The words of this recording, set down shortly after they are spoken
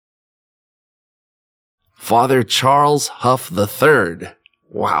Father Charles Huff III.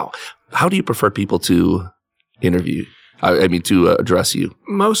 Wow. How do you prefer people to interview? To address you?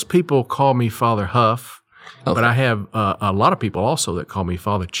 Most people call me Father Huff, Okay. but I have a lot of people also that call me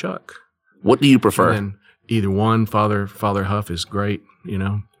Father Chuck. What do you prefer? And either one, Father Huff is great, you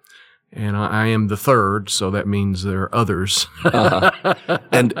know. And I am the third, so that means there are others.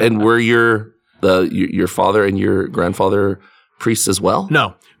 And were your father and your grandfather priests as well?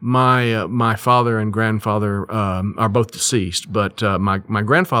 No, my father and grandfather are both deceased, but my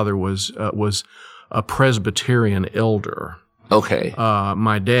grandfather was a Presbyterian elder. Okay.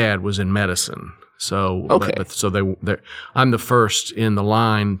 My dad was in medicine, so Okay. I'm the first in the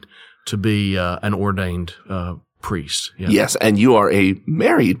line to be an ordained priest. Yeah. Yes, and you are a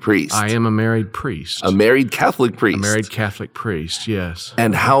married priest. I am a married priest. A married Catholic priest. A married Catholic priest, yes.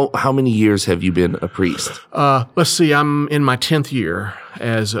 And how many years have you been a priest? Let's see, I'm in my 10th year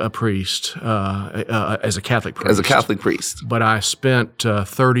as a priest, as a Catholic priest. As a Catholic priest. But I spent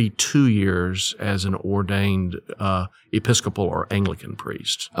 32 years as an ordained Episcopal or Anglican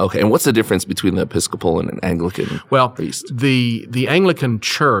priest. Okay, and what's the difference between the Episcopal and an Anglican priest? The Anglican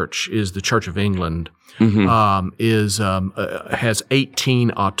Church is the Church of England. Mm-hmm. Has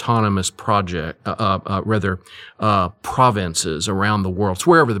 18 autonomous provinces around the world. It's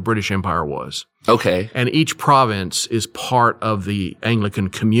wherever the British Empire was. Okay. And each province is part of the Anglican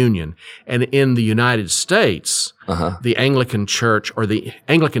Communion. And in the United States, the Anglican Church, or the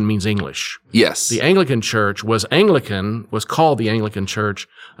Anglican means English. Yes. The Anglican Church was called the Anglican Church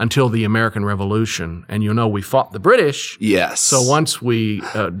until the American Revolution. And you know, we fought the British. Yes. So once we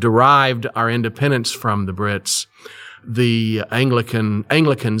derived our independence from the Brits, the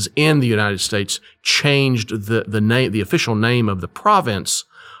Anglicans in the United States changed the official name of the province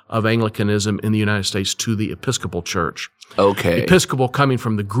of Anglicanism in the United States to the Episcopal Church. Okay. Episcopal coming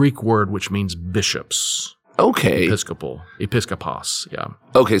from the Greek word which means bishops. Okay. Episkopos, yeah.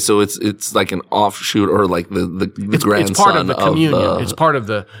 Okay, so it's like an offshoot or like the grandson it's part of the communion. It's part of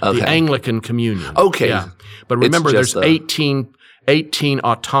the Okay. Anglican communion. Okay. Yeah. But remember, It's there's just 18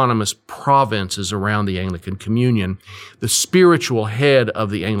 autonomous provinces around the Anglican Communion. The spiritual head of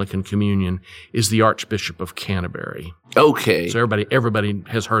the Anglican Communion is the Archbishop of Canterbury. Okay. So everybody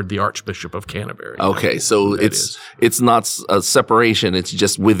has heard the Archbishop of Canterbury. Okay, so it's not a separation. It's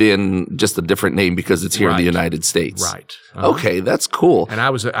just within just a different name because it's here in the Right. United States. Right. Okay, that's cool. And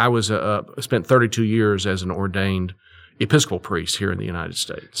I spent 32 years as an ordained Episcopal priest here in the United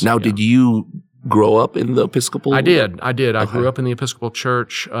States. Now, did you grow up in the Episcopal? I did. I Okay. grew up in the Episcopal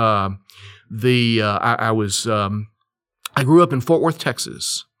Church. I grew up in Fort Worth,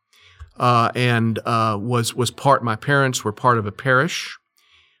 Texas, and my parents were part of a parish,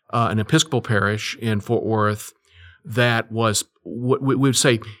 an Episcopal parish in Fort Worth that was what we would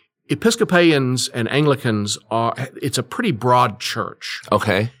say Episcopalians and Anglicans it's a pretty broad church.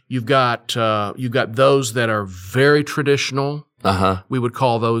 Okay. You've got those that are very traditional. We would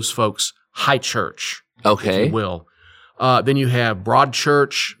call those folks high church, Okay. if you will. Then you have broad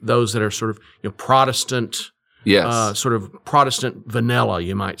church, those that are sort of Protestant, Yes. sort of Protestant vanilla,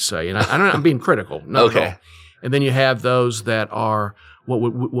 you might say. And I'm being critical. Not Okay. at all. And then you have those that are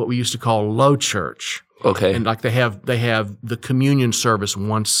what we used to call low church, Okay. and like they have the communion service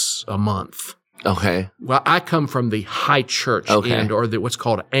once a month. Okay. Well, I come from the high church Okay. end, or what's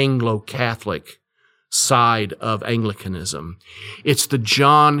called Anglo-Catholic side of Anglicanism. It's the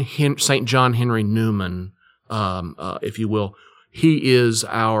St. John Henry Newman, if you will. He is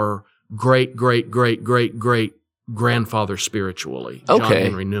our great grandfather spiritually. Okay. John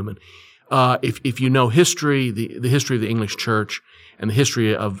Henry Newman. If you know history, the history of the English Church and the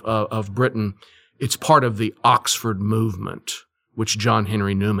history of Britain, it's part of the Oxford movement, which John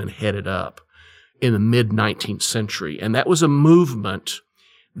Henry Newman headed up in the mid-19th century. And that was a movement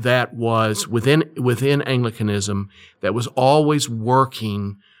that was within Anglicanism that was always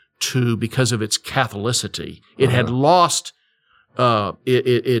working because of its Catholicity. It had lost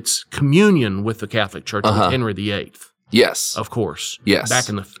its communion with the Catholic Church with Henry VIII, Yes. of course. Yes. Back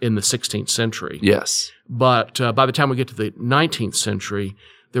in the 16th century. Yes. But by the time we get to the 19th century,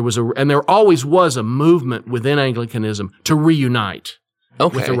 there always was a movement within Anglicanism to reunite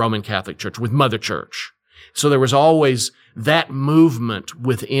Okay. with the Roman Catholic Church, with Mother Church. So there was always that movement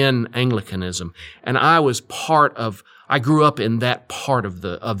within Anglicanism, and I grew up in that part of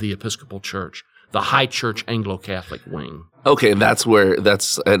the Episcopal Church, the high church Anglo-Catholic wing. Okay, and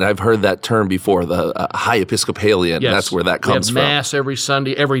and I've heard that term before, the high Episcopalian. Yes. That's where that comes we from. have Mass every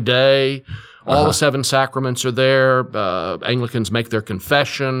Sunday, every day. All the 7 sacraments are there. Anglicans make their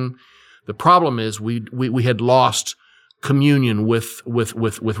confession. The problem is we had lost communion with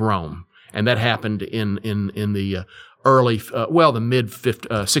Rome. And that happened in the the mid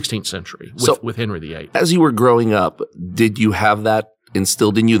 16th century with Henry VIII. As you were growing up, did you have that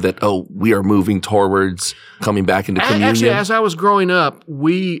instilled in you that, we are moving towards coming back into communion? Actually, as I was growing up,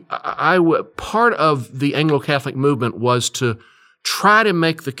 part of the Anglo-Catholic movement was to try to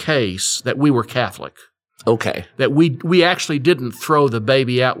make the case that we were Catholic. Okay. That we actually didn't throw the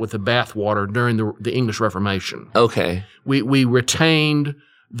baby out with the bathwater during the English Reformation. Okay. We retained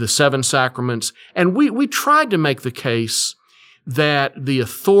the 7 sacraments, and we tried to make the case that the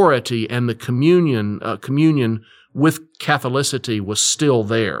authority and the communion with Catholicity was still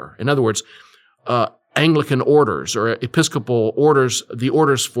there. In other words, Anglican orders or Episcopal orders, the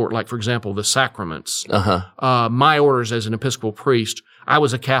orders for example, the sacraments. My orders as an Episcopal priest, I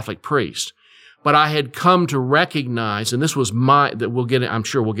was a Catholic priest. But I had come to recognize, and this was I'm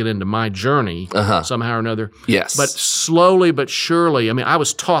sure we'll get into my journey somehow or another. Yes. But slowly but surely, I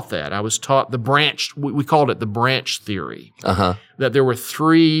was taught that. I was taught the branch, we called it the branch theory. That there were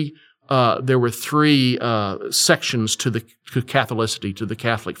three sections to Catholicity, to the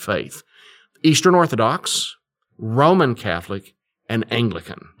Catholic faith: Eastern Orthodox, Roman Catholic, and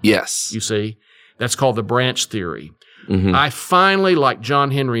Anglican. Yes. You see? That's called the branch theory. Mm-hmm. I finally, like St. John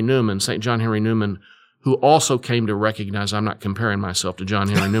Henry Newman, who also came to recognize, I'm not comparing myself to John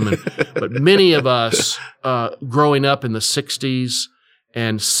Henry Newman, but many of us growing up in the 60s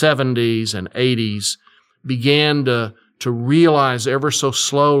and 70s and 80s began to realize ever so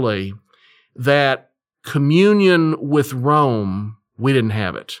slowly that communion with Rome, we didn't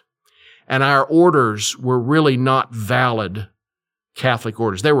have it. And our orders were really not valid Catholic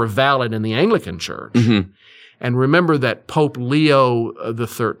orders. They were valid in the Anglican Church. Mm-hmm. And remember that Pope Leo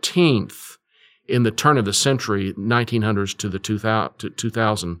XIII, in the turn of the century, 1900s to the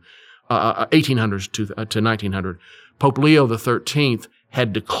 1800s to 1900, Pope Leo XIII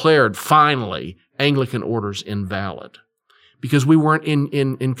had declared finally Anglican orders invalid because we weren't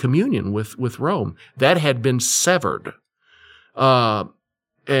in communion with Rome. That had been severed. And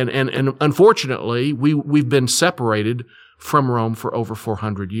unfortunately, we've been separated from Rome for over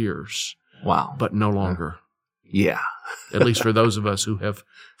 400 years. Wow. But no longer. Yeah. At least for those of us who have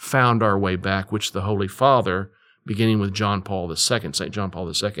found our way back, which the Holy Father, beginning with St. John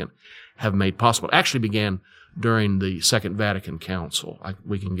Paul II, have made possible. It actually began during the Second Vatican Council.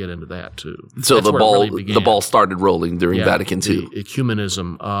 We can get into that too. So the ball started rolling during Vatican II. The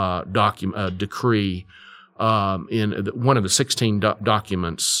ecumenism decree in one of the 16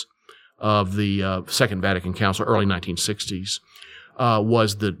 documents of the Second Vatican Council, early 1960s,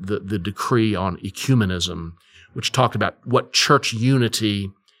 was the decree on ecumenism, which talked about what church unity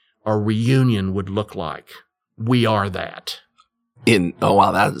or reunion would look like. We are that. Oh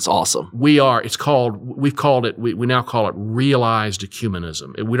wow, that is awesome. We now call it realized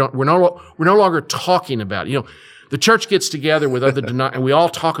ecumenism. We're no longer talking about, the church gets together with other and we all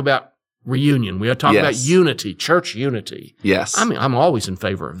talk about reunion. We talk about unity, church unity. Yes. I'm always in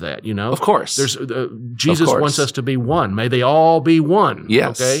favor of that, Of course. Jesus wants us to be one. May they all be one.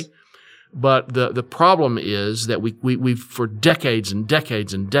 Yes. Okay? But the problem is that we've for decades and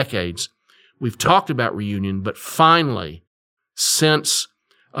decades and decades, we've talked about reunion, but finally, since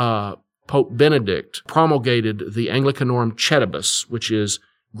Pope Benedict promulgated the Anglicanorum Cedibus, which is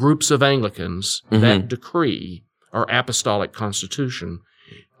groups of Anglicans that decree our apostolic constitution,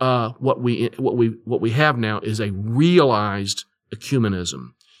 what we have now is a realized ecumenism.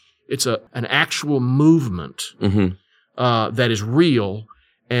 It's an actual movement that is real,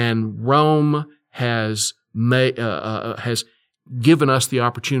 and Rome has given us the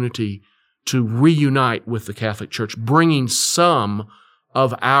opportunity to reunite with the Catholic Church, bringing some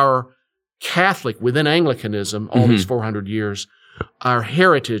of our Catholic, within Anglicanism, all these 400 years, our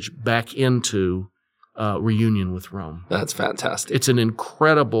heritage back into reunion with Rome. That's fantastic. It's an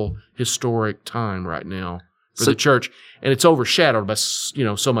incredible historic time right now for the church, and it's overshadowed by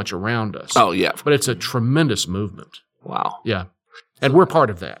so much around us. Oh yeah, but it's a tremendous movement. Wow. Yeah, and we're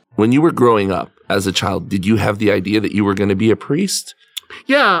part of that. When you were growing up as a child, did you have the idea that you were going to be a priest?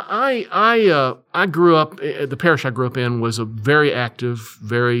 Yeah, I grew up. The parish I grew up in was a very active,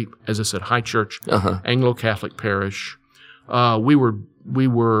 very, as I said, high church Anglo-Catholic parish. We were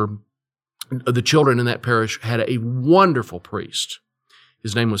the children in that parish had a wonderful priest.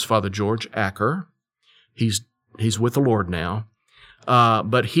 His name was Father George Acker. He's with the Lord now,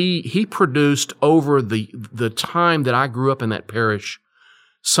 but he produced over the time that I grew up in that parish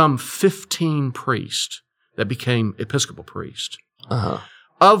some 15 priests that became Episcopal priests.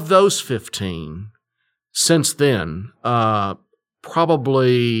 Of those 15, since then,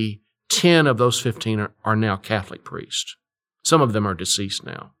 probably 10 of those 15 are now Catholic priests. Some of them are deceased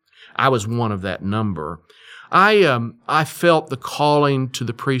now. I was one of that number. I felt the calling to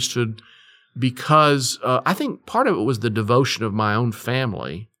the priesthood because I think part of it was the devotion of my own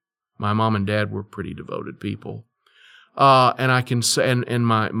family. My mom and dad were pretty devoted people, and I can say, and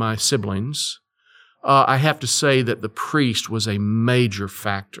my siblings. I have to say that the priest was a major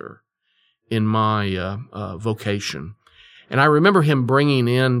factor in my vocation. And I remember him bringing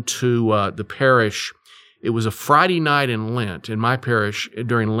into the parish. It was a Friday night in Lent. In my parish,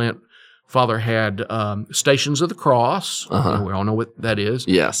 during Lent, Father had Stations of the Cross. Uh-huh. We all know what that is.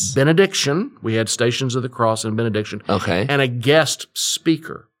 Yes. Benediction. We had Stations of the Cross and benediction. Okay. And a guest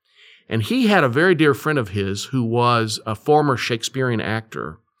speaker. And he had a very dear friend of his who was a former Shakespearean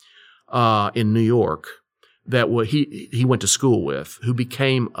actor in New York that he went to school with, who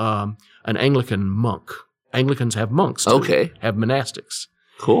became an Anglican monk. Anglicans have monks too, Okay. have monastics.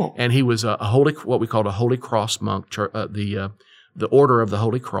 Cool. And he was what we called a Holy Cross monk, the Order of the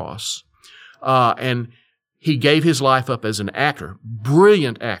Holy Cross. And he gave his life up as an actor,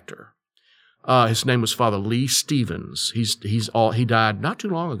 brilliant actor. His name was Father Lee Stevens. He died not too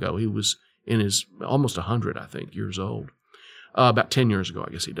long ago. He was in his almost 100, I think, years old. About 10 years ago,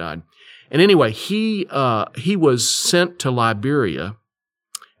 I guess he died. And anyway, he was sent to Liberia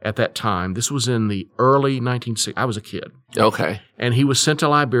at that time. This was in the early 1960s. I was a kid. Okay. And he was sent to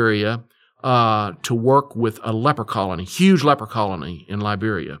Liberia to work with a leper colony, huge leper colony in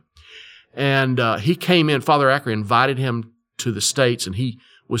Liberia. And he came in, Father Ackery invited him to the States, and he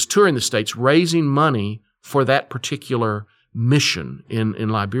was touring the States, raising money for that particular mission in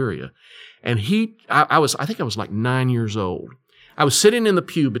Liberia. And I think I was like 9 years old. I was sitting in the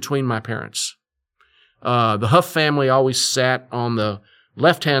pew between my parents. The Huff family always sat on the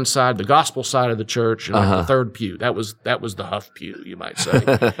left-hand side, the gospel side of the church, and like the third pew. That was the Huff pew, you might say.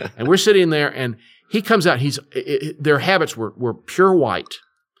 And we're sitting there, and he comes out. Their habits were pure white.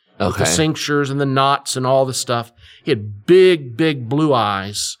 With the cinctures and the knots and all the stuff. He had big, big blue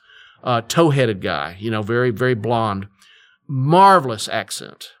eyes, tow-headed guy, very, very blonde, marvelous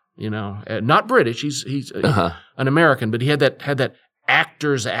accent, not British. He's an American, but he had that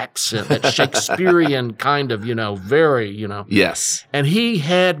actor's accent, that Shakespearean kind of, very, Yes. And he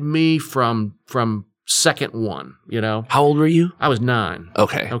had me from second one, How old were you? I was 9.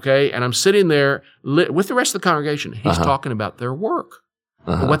 Okay. And I'm sitting there with the rest of the congregation. He's talking about their work.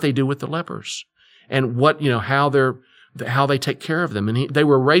 What they do with the lepers, and how they take care of them. And they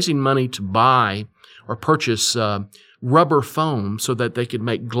were raising money to buy or purchase rubber foam so that they could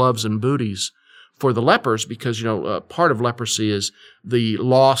make gloves and booties for the lepers, because part of leprosy is the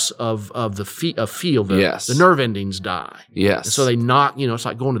loss of the feel. The nerve endings die. Yes. And so they knock. It's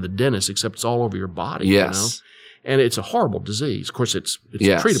like going to the dentist, except it's all over your body. Yes. And it's a horrible disease. Of course, it's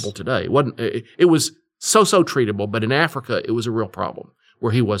treatable today. It was so treatable, but in Africa it was a real problem,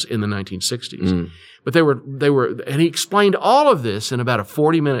 where he was in the 1960s. But they were, and he explained all of this in about a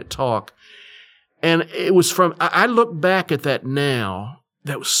 40-minute talk. And it was I look back at that now,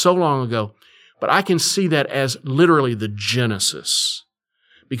 that was so long ago, but I can see that as literally the genesis.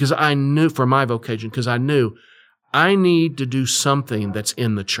 Because I knew, for my vocation, I need to do something that's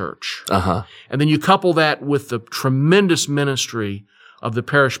in the church. And then you couple that with the tremendous ministry of the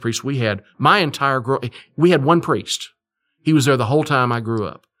parish priest we had. We had one priest. He was there the whole time I grew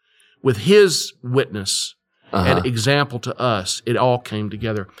up. With his witness and example to us, it all came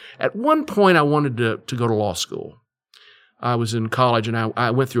together. At one point, I wanted to go to law school. I was in college, and I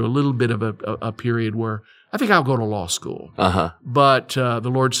went through a little bit of a period where I think I'll go to law school. But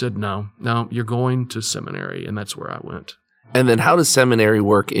the Lord said, no, you're going to seminary, and that's where I went. And then how does seminary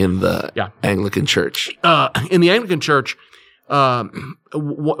work in the Anglican Church? In the Anglican Church, you're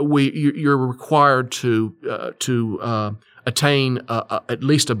required to attain at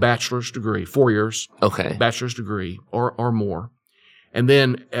least a bachelor's degree, 4 years. Bachelor's degree or more. And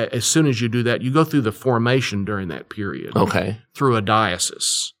then as soon as you do that, you go through the formation during that period. Through a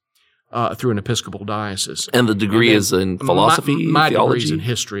diocese, through an Episcopal diocese. And the degree is in philosophy, my theology? degree's in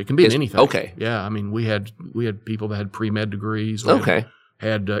history. It can be in anything. Yeah, I mean, we had people that had pre-med degrees.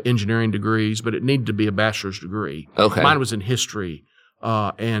 Had engineering degrees, but it needed to be a bachelor's degree. Mine was in history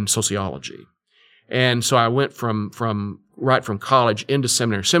and sociology. And so I went right from college into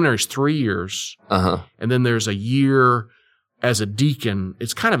seminary. Seminary's 3 years, and then there's a year as a deacon.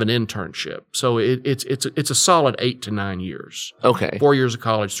 It's kind of an internship, so it's a solid 8 to 9 years. 4 years of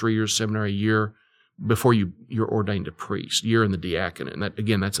college, 3 years seminary, a year before you're ordained a priest, year in the diaconate, and that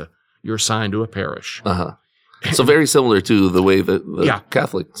again, you're assigned to a parish. So very similar to the way that the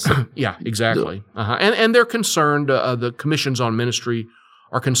Catholics. Yeah, exactly. And they're concerned. The commissions on ministry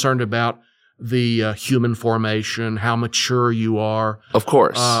are concerned about the human formation, how mature you are. Of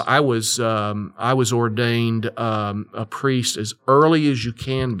course. I was ordained a priest as early as you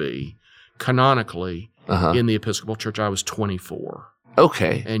can be, canonically, in the Episcopal Church. I was 24.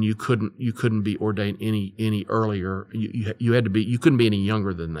 Okay. And you couldn't be ordained any earlier. You had to be. You couldn't be any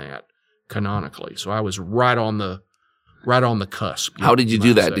younger than that, canonically. So I was right on the cusp. How did you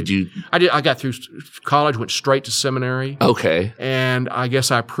do that? I got through college, went straight to seminary. Okay. And I guess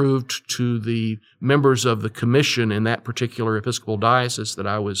I proved to the members of the commission in that particular Episcopal diocese that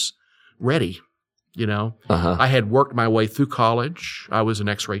I was ready. I had worked my way through college. I was an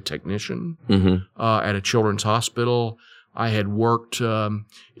X-ray technician at a children's hospital. I had worked in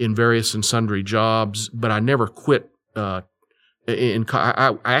various and sundry jobs, but I never quit. I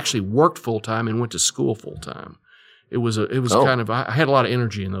actually worked full time and went to school full time. It was kind of, I had a lot of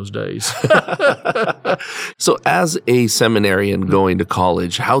energy in those days. So as a seminarian going to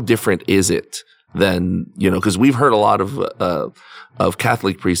college, how different is it than, because we've heard a lot of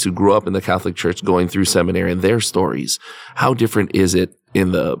Catholic priests who grew up in the Catholic Church going through seminary and their stories. How different is it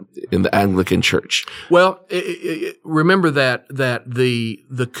in the Anglican Church? Well, remember that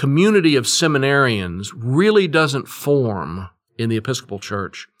the community of seminarians really doesn't form in the Episcopal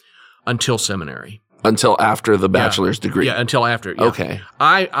Church until seminary. Until after the bachelor's degree. Yeah, until after. Yeah. Okay.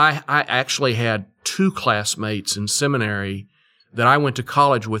 I actually had 2 classmates in seminary that I went to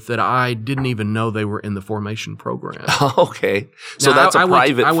college with that I didn't even know they were in the formation program. Okay. So now, that's a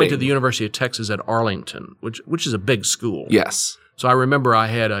private thing. I went to the University of Texas at Arlington, which is a big school. Yes. So I remember I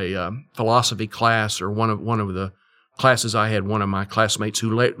had a philosophy class, or one of the classes I had one of my classmates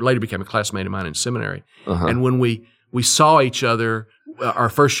who later became a classmate of mine in seminary. And when we saw each other our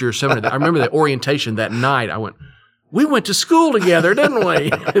first year of seminary, I remember the orientation that night. I went, we went to school together, didn't we?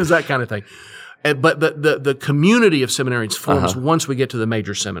 It was that kind of thing. But the community of seminarians forms once we get to the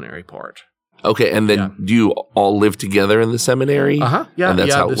major seminary part. Okay, and then do you all live together in the seminary? Yeah, and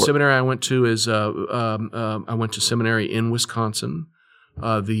that's how the seminary I went to is I went to seminary in Wisconsin.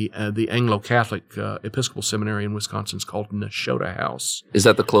 The Anglo-Catholic Episcopal Seminary in Wisconsin is called Nashotah House. Is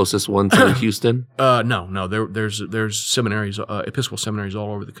that the closest one to Houston? No. There's seminaries, Episcopal seminaries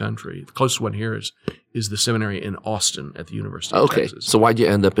all over the country. The closest one here is the seminary in Austin at the University of Texas. Okay, so why'd you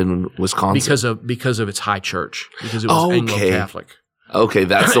end up in Wisconsin? Because of its high church, because it was Anglo-Catholic. Okay,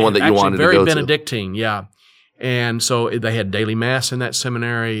 that's the one that you wanted to go to. Very Benedictine, yeah. And so they had daily mass in that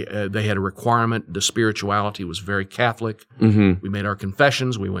seminary. They had a requirement. The spirituality was very Catholic. We made our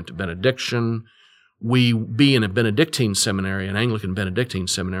confessions. We went to benediction. Being a Benedictine seminary, an Anglican Benedictine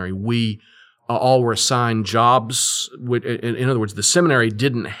seminary, we all were assigned jobs. In other words, the seminary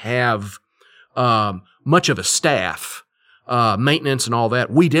didn't have much of a staff, maintenance and all that.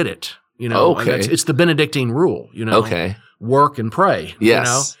 We did it. Okay. It's the Benedictine rule. Okay. Work and pray.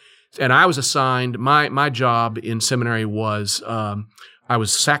 Yes. And I was assigned, my job in seminary was, I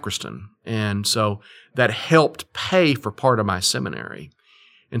was sacristan. And so that helped pay for part of my seminary.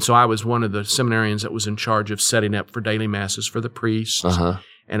 And so I was one of the seminarians that was in charge of setting up for daily masses for the priests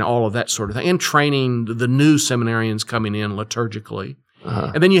and all of that sort of thing, and training the new seminarians coming in liturgically.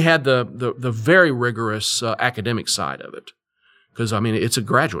 And then you had the very rigorous academic side of it. Because, it's a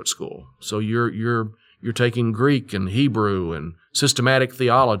graduate school. So you're taking Greek and Hebrew and systematic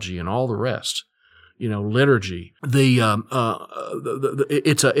theology and all the rest, liturgy. It's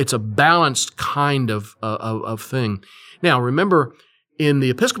a balanced kind of thing. Now, remember, in the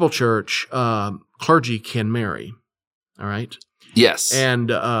Episcopal Church, clergy can marry. All right. Yes. And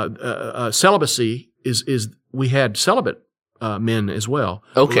celibacy is we had celibate men as well.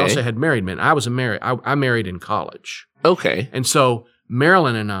 Okay. We also had married men. I married in college. Okay. And so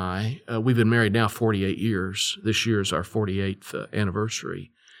Marilyn and I, we've been married now 48 years. This year is our 48th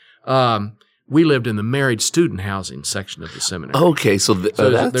anniversary. We lived in the married student housing section of the seminary. Okay, so that's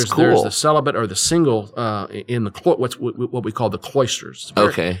cool. There's the celibate or the single in what we call the cloisters.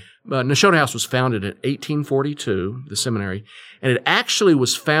 Okay. Nashotah House was founded in 1842, the seminary, and it actually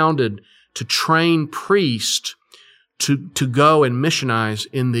was founded to train priests to go and missionize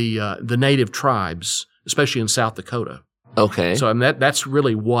in the native tribes, especially in South Dakota. Okay. So that's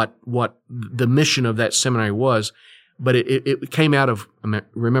really what the mission of that seminary was. But it came out of,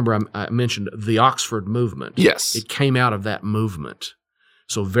 remember I mentioned the Oxford movement. Yes. It came out of that movement.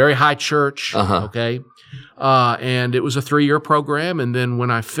 So very high church, okay? And it was a 3-year program. And then when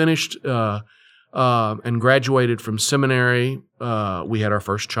I finished and graduated from seminary, we had our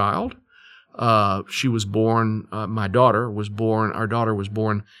first child. She was born, our daughter was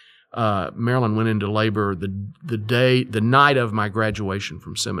born. Marilyn went into labor the night of my graduation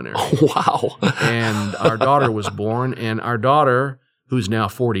from seminary. Wow. And our daughter was born, and our daughter, who's now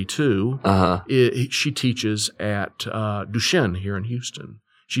 42, Uh-huh. she teaches at Duchesne here in Houston.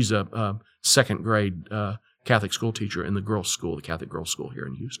 She's a second grade Catholic school teacher in the girls' school, the Catholic girls' school here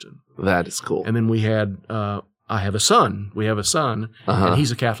in Houston. That is cool. And then we had, I have a son. We have a son, and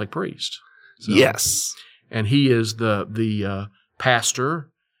he's a Catholic priest. So, Yes. and he is the pastor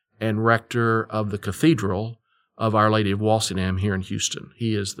and rector of the Cathedral of Our Lady of Walsingham here in Houston.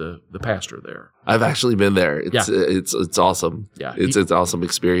 He is the pastor there. I've actually been there. It's awesome. Yeah, It's an awesome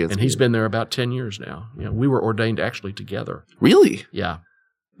experience. And he's been there about 10 years now. You know, we were ordained actually together. Really? Yeah.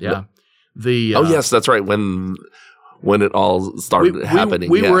 Yes, that's right. When it all started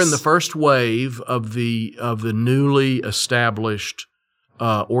happening, we were in the first wave of the newly established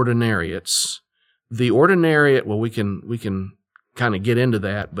ordinariates. The ordinariate, well, we can kind of get into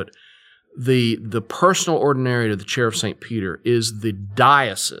that, but the personal ordinariate of the Chair of St. Peter is the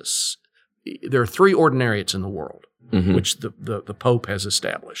diocese. There are 3 ordinariates in the world, which the Pope has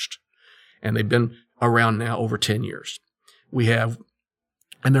established, and they've been around now over 10 years. We have,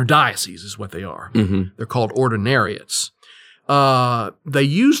 and they're dioceses is what they are. They're called ordinariates. They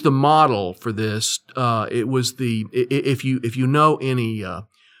used the model for this. It was if you know any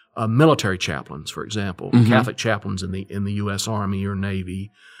military chaplains, for example, Catholic chaplains in the U.S. Army or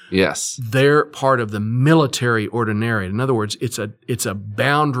Navy. Yes, they're part of the military ordinariate. In other words, it's a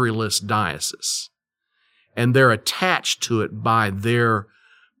boundaryless diocese, and they're attached to it by their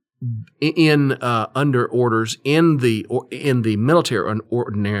under orders in the military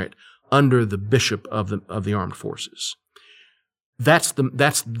ordinariate under the bishop of the armed forces. That's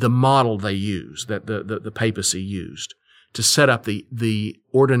the model they use, that the papacy used to set up the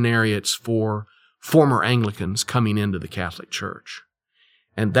ordinariates for former Anglicans coming into the Catholic Church.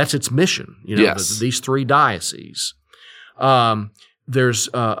 And that's its mission, Yes. These 3 dioceses. There's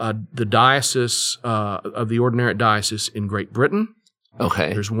the diocese of the Ordinariate Diocese in Great Britain.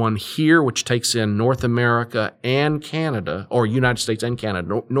 Okay. There's one here which takes in North America and Canada, or United States and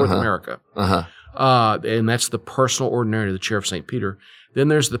Canada, North America. And that's the personal ordinariate of the Chair of St. Peter. Then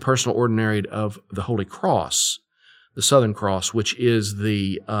there's the personal ordinariate of the Holy Cross, the Southern Cross, which is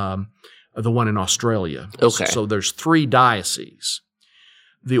the one in Australia. Okay. So there's 3 dioceses.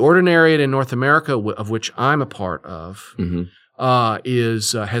 The ordinariate in North America, of which I'm a part of,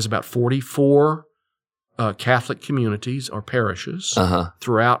 has about 44 Catholic communities or parishes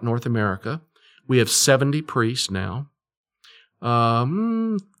throughout North America. We have 70 priests now,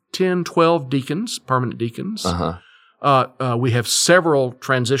 10, 12 deacons, permanent deacons. We have several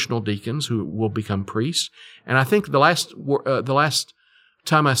transitional deacons who will become priests. And I think the last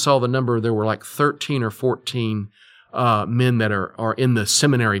time I saw the number, there were like 13 or 14 men that are in the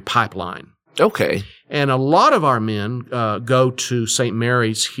seminary pipeline. Okay. And a lot of our men go to St.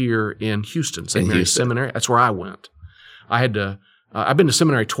 Mary's here in Houston, St. Mary's Seminary. That's where I went. I've been to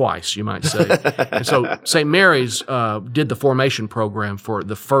seminary twice, you might say. And so St. Mary's did the formation program for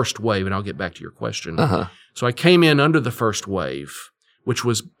the first wave, and I'll get back to your question. So I came in under the first wave, which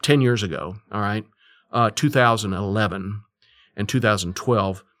was 10 years ago, all right, 2011 and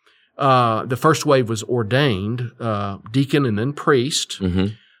 2012. The first wave was ordained deacon and then priest.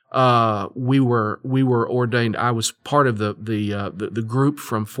 We were ordained. I was part of the group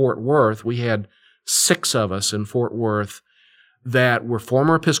from Fort Worth. We had 6 of us in Fort Worth that were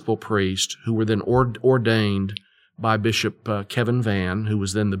former Episcopal priests who were then ordained by Bishop Kevin Vann, who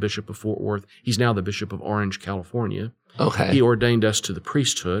was then the Bishop of Fort Worth. He's now the Bishop of Orange, California. Okay. He ordained us to the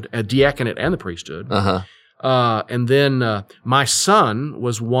priesthood, a diaconate and the priesthood. And then my son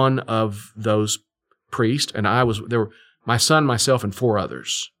was one of those priests, and my son, myself, and 4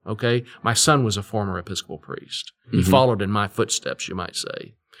 others. Okay, my son was a former Episcopal priest. He followed in my footsteps, you might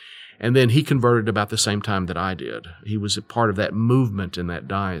say. And then he converted about the same time that I did. He was a part of that movement in that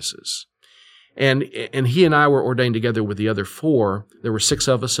diocese. And he and I were ordained together with the other 4. There were 6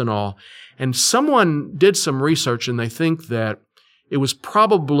 of us in all. And someone did some research, and they think that it was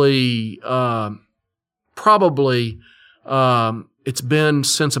probably it's been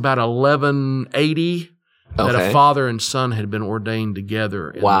since about 1180 that a father and son had been ordained together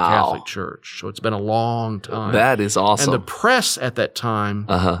in the Catholic Church. So it's been a long time. That is awesome. And the press at that time,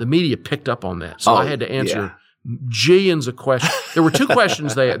 the media picked up on that. So I had to answer jillions of questions. There were 2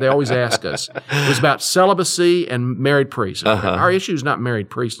 questions they always ask us. It was about celibacy and married priests. Our issue is not married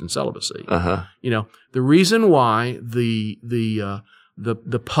priests and celibacy. The reason why the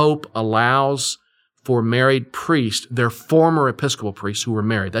Pope allows for married priests, they're former Episcopal priests who were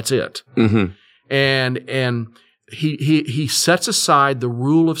married. That's it. And he sets aside the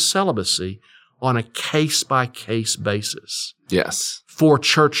rule of celibacy on a case-by-case basis. Yes. For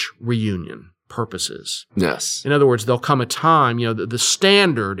church reunion purposes. Yes. In other words, there'll come a time, the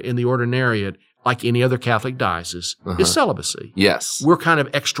standard in the ordinariate, like any other Catholic diocese, is celibacy. Yes. We're kind of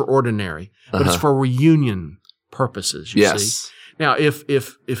extraordinary, but it's for reunion purposes, you see. Now,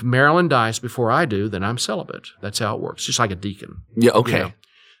 if Marilyn dies before I do, then I'm celibate. That's how it works, just like a deacon. Yeah, okay.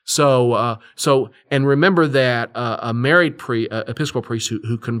 So and remember that a married Episcopal priest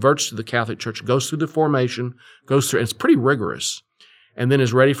who converts to the Catholic Church goes through the formation, and it's pretty rigorous, and then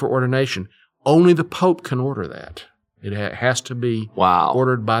is ready for ordination. Only the Pope can order that. It has to be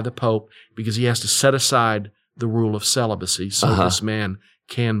ordered by the Pope because he has to set aside the rule of celibacy so this man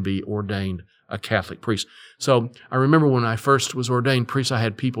can be ordained a Catholic priest. So I remember when I first was ordained priest, I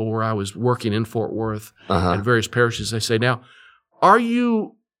had people where I was working in Fort Worth at various parishes. They say, "Now, are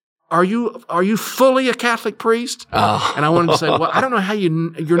you fully a Catholic priest?" Oh. And I wanted to say, "Well, I don't know how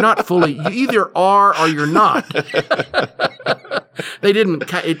you're not fully. You either are or you're not." They didn't.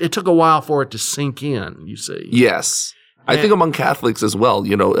 It took a while for it to sink in. You see. Yes, I think among Catholics as well.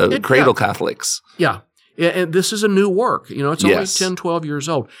 Cradle Catholics. Yeah, and this is a new work. It's only 10, 12 years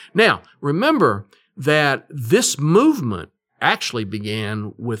old. Now, remember that this movement actually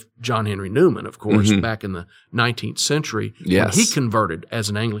began with John Henry Newman, of course, back in the 19th century. Yes. When he converted as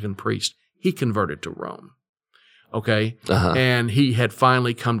an Anglican priest. He converted to Rome. Okay? And he had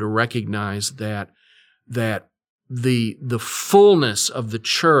finally come to recognize that the fullness of the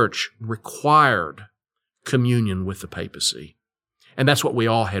church required communion with the papacy. And that's what we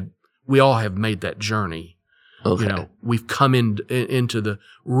all have made that journey. Okay. We've come into the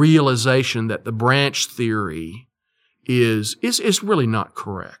realization that the branch theory is really not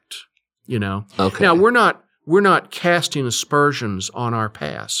correct. Okay. Now we're not casting aspersions on our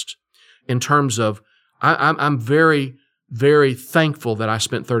past in terms of I'm very, very thankful that I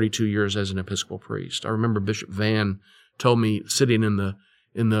spent 32 years as an Episcopal priest. I remember Bishop Van told me sitting in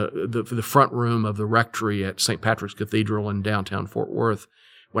the front room of the rectory at St. Patrick's Cathedral in downtown Fort Worth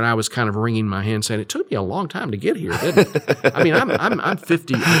when I was kind of wringing my hands saying, "It took me a long time to get here, didn't it?" I mean, I'm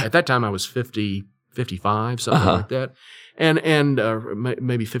 50. At that time I was 50, 55, something like that. And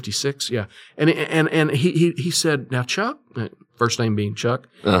maybe 56, yeah. And he said, "Now, Chuck," first name being Chuck,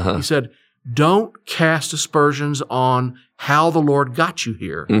 he said, "Don't cast aspersions on how the Lord got you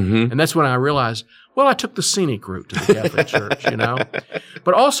here." And that's when I realized, well, I took the scenic route to the Catholic Church,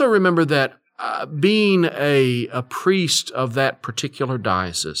 But also remember that being a priest of that particular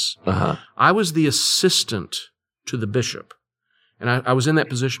diocese, I was the assistant to the bishop. And I was in that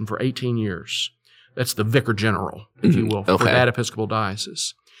position for 18 years. That's the vicar general, if you will, for that Episcopal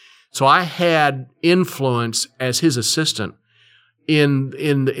diocese. So I had influence as his assistant in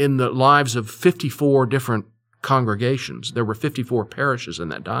the lives of 54 different congregations. There were 54 parishes in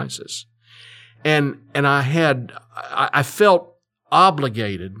that diocese. And I felt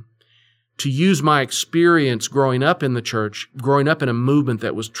obligated to use my experience growing up in the church, growing up in a movement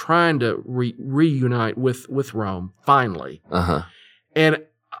that was trying to reunite with Rome, finally. And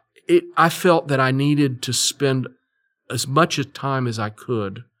I felt that I needed to spend as much time as I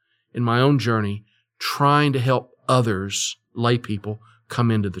could in my own journey trying to help others, lay people, come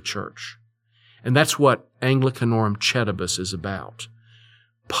into the church. And that's what Anglicanorum Cedibus is about.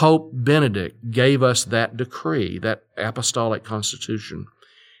 Pope Benedict gave us that decree, that apostolic constitution.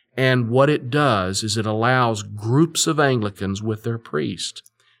 And what it does is it allows groups of Anglicans with their priest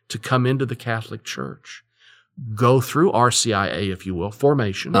to come into the Catholic Church, go through RCIA, if you will,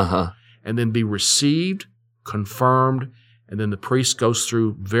 formation, and then be received, confirmed, and then the priest goes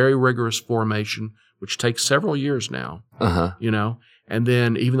through very rigorous formation, which takes several years now, and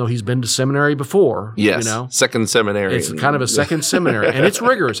then even though he's been to seminary before, second seminary. It's kind of a second seminary, and it's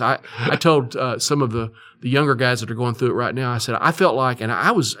rigorous. I told some of the younger guys that are going through it right now, I said, I felt like, and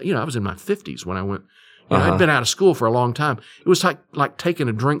I was in my 50s when I went, I'd been out of school for a long time. It was like taking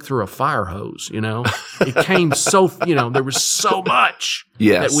a drink through a fire hose, It came so, there was so much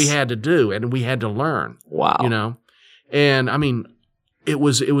that we had to do and we had to learn. Wow. And I mean, it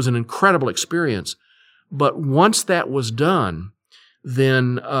was an incredible experience. But once that was done,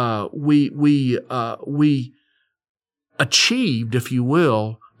 then we achieved, if you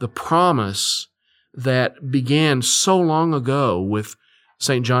will, the promise that began so long ago with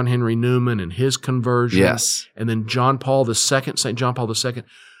St. John Henry Newman and his conversion, and then St. John Paul II,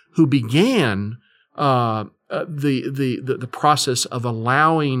 who began the process of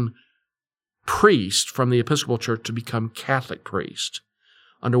allowing priests from the Episcopal Church to become Catholic priests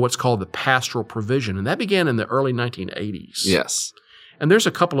under what's called the pastoral provision, and that began in the early 1980s. Yes. And there's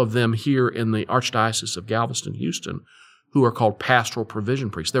a couple of them here in the Archdiocese of Galveston, Houston, who are called pastoral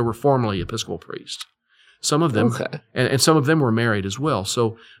provision priests. They were formerly Episcopal priests. Some of them, Okay. and some of them were married as well.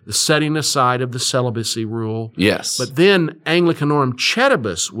 So the setting aside of the celibacy rule. Yes. But then Anglicanorum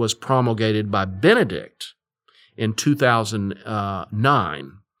Cedibus was promulgated by Benedict in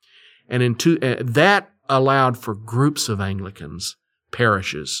 2009. And that allowed for groups of Anglicans,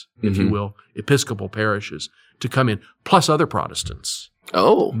 parishes, if you will, Episcopal parishes, to come in, plus other Protestants,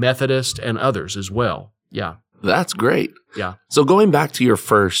 Oh, Methodist and others as well. Yeah, that's great. yeah. So going back to your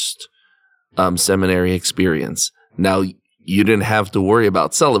first seminary experience, now you didn't have to worry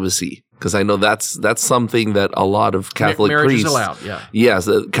about celibacy, because I know that's something that a lot of Catholic Marriage priests is allowed, yeah. Yes,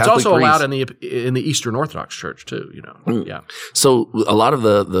 the Catholic It's also priests, allowed in the Eastern Orthodox Church too, you know. Yeah. So a lot of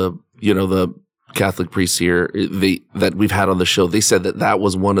the Catholic priests here that we've had on the show, they said that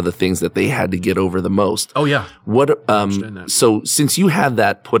was one of the things that they had to get over the most. Oh yeah. What understand that. so since you had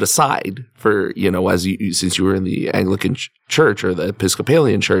that put aside for, since you were in the Anglican church or the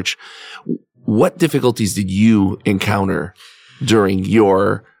Episcopalian church, what difficulties did you encounter during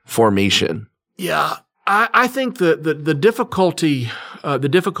your formation? Yeah. I think the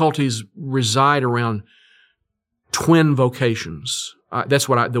difficulties reside around twin vocations. That's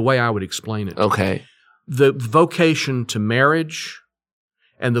the way I would explain it. Okay. The vocation to marriage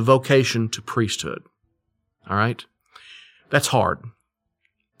and the vocation to priesthood. All right? That's hard.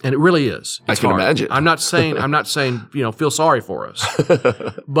 And it really is. I can imagine. I'm not saying, feel sorry for us.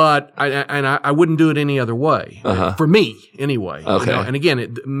 But I wouldn't do it any other way. Uh-huh. For me, anyway. Okay. And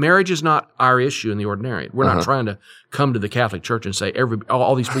again, marriage is not our issue in the ordinariate. We're not trying to come to the Catholic Church and say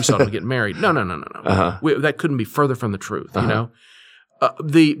all these priests ought to get married. No. That couldn't be further from the truth, you know?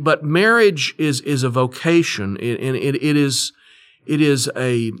 But marriage is a vocation, and it is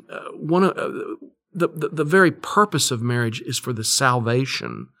a one of the very purpose of marriage is for the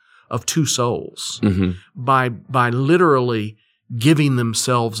salvation of two souls by literally giving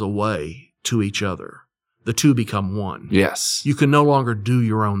themselves away to each other. The two become one. Yes. You can no longer do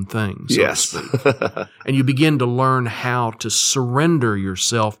your own thing, so to speak. And you begin to learn how to surrender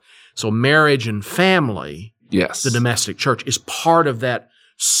yourself. So marriage and family, yes, the domestic church, is part of that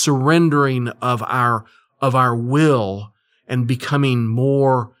surrendering of our will and becoming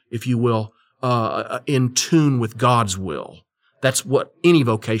more, if you will, in tune with God's will. That's what any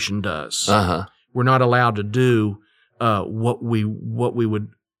vocation does. We're not allowed to do what we would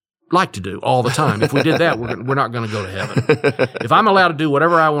like to do all the time. If we did that, we're not going to go to heaven. If I'm allowed to do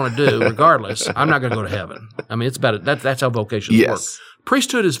whatever I want to do, regardless, I'm not going to go to heaven. I mean, it's about it. That's how vocations work.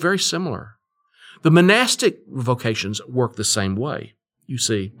 Priesthood is very similar. The monastic vocations work the same way, you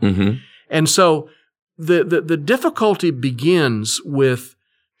see. And so the difficulty begins with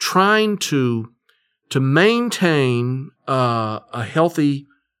trying to maintain a healthy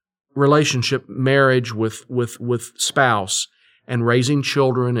relationship, marriage with spouse, and raising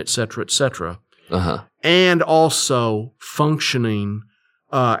children, et cetera, and also functioning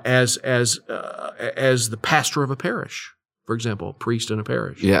as the pastor of a parish, for example, a priest in a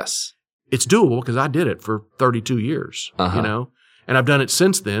parish. Yes. It's doable because I did it for 32 years, and I've done it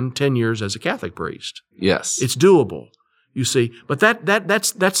since then, 10 years as a Catholic priest. Yes. It's doable, you see. But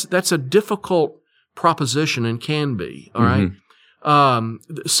that's a difficult proposition and can be, all right?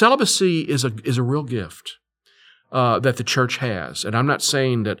 Celibacy is a real gift that the church has. And I'm not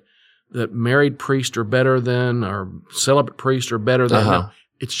saying that married priests are better than or celibate priests are better than. No,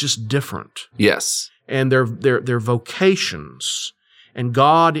 it's just different. Yes. And they're vocations. And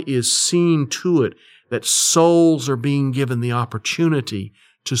God is seeing to it that souls are being given the opportunity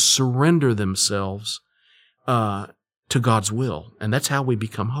to surrender themselves to God's will. And that's how we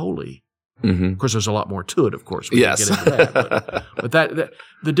become holy. Of course, there's a lot more to it, of course. We can get into that. But that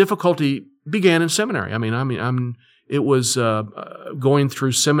the difficulty began in seminary. It was going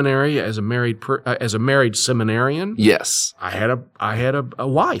through seminary as a married seminarian. Yes. I had a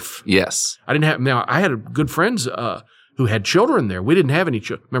wife. Yes. I had good friends who had children there. We didn't have any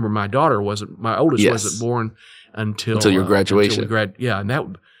children. Remember, my oldest wasn't born until your graduation. And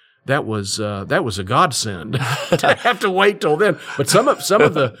that was a godsend to have to wait till then. But some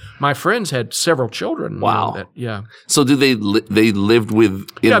of my friends had several children. Wow. So do they lived with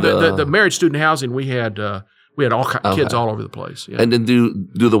the married student housing? We had all kids all over the place. Yeah. And then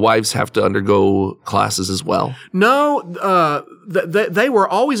do the wives have to undergo classes as well? No, they were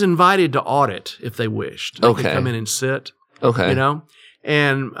always invited to audit if they wished. They could come in and sit. Okay. You know.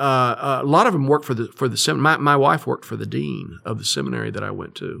 And a lot of them worked for the seminary. My wife worked for the dean of the seminary that I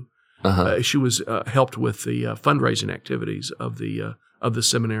went to. She was helped with the fundraising activities of the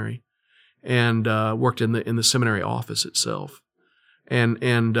seminary, and worked in the seminary office itself. And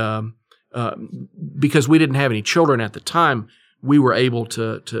because we didn't have any children at the time, we were able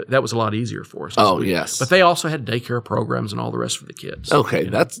to that was a lot easier for us. Oh, yes. But they also had daycare programs and all the rest for the kids. Okay,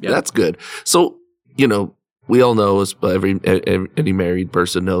 that's good. So, we all know, any married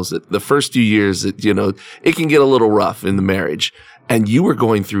person knows that the first few years, it can get a little rough in the marriage. And you were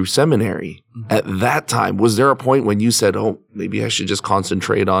going through seminary at that time. Was there a point when you said, "Oh, maybe I should just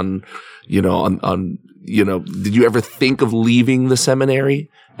concentrate on, did you ever think of leaving the seminary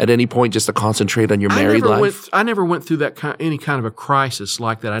at any point just to concentrate on your married life?" I never went through any kind of a crisis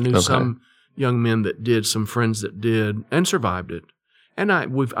like that. I knew some young men that did, some friends that did, and survived it. And I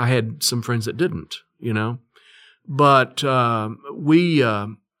had some friends that didn't, But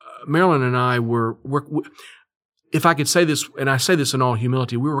Marilyn and I were if I could say this, and I say this in all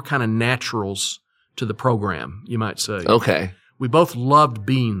humility, we were kind of naturals to the program, you might say. Okay. We both loved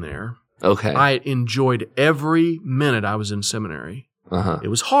being there. Okay. I enjoyed every minute I was in seminary. Uh-huh. It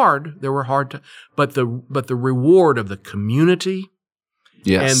was hard. There were hard times, but the reward of the community,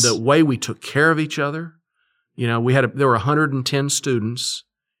 yes, and the way we took care of each other. There were 110 students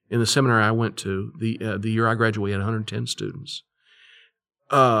in the seminary I went to. The year I graduated, we had 110 students.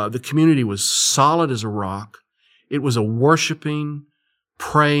 The community was solid as a rock. It was a worshiping,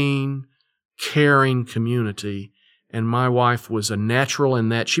 praying, caring community, and my wife was a natural in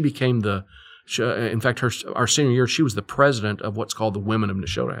that. She became in fact, our senior year, she was the president of what's called the Women of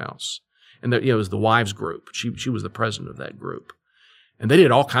Nashotah House, and it was the wives group. She was the president of that group, and they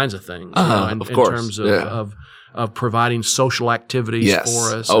did all kinds of things, in terms of providing social activities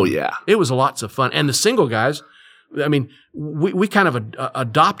for us. Oh, yeah. It was lots of fun, and the single guys. I mean, we kind of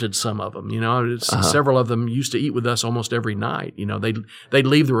adopted some of them, Several of them used to eat with us almost every night. They'd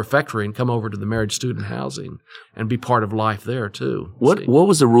leave the refectory and come over to the married student housing and be part of life there too. What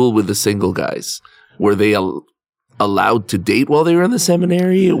was the rule with the single guys? Were they allowed to date while they were in the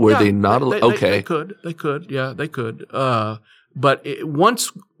seminary? Were they not? Okay. They could. Yeah, they could. But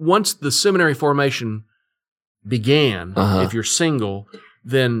once the seminary formation began, if you're single,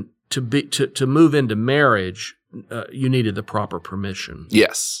 then to move into marriage, you needed the proper permission,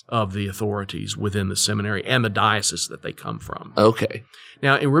 yes, of the authorities within the seminary and the diocese that they come from. Okay.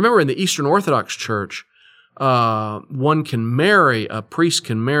 Now, and remember, in the Eastern Orthodox Church, one can marry, a priest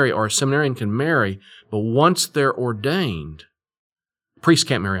can marry, or a seminarian can marry, but once they're ordained, priests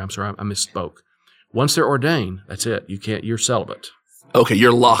can't marry. I'm sorry, I misspoke. Once they're ordained, that's it. You're celibate. Okay,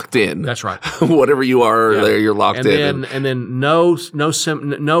 you're locked in. That's right. Whatever you are, there you're locked in. And then no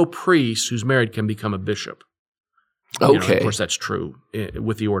priest who's married can become a bishop. Okay. Of course, that's true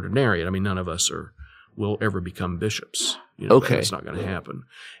with the ordinariate. I mean, none of us will ever become bishops. Okay. That's not going to happen.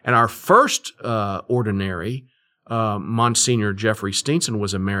 And our first ordinary, Monsignor Jeffrey Steenson,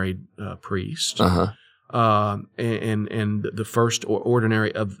 was a married priest. Uh-huh. And the first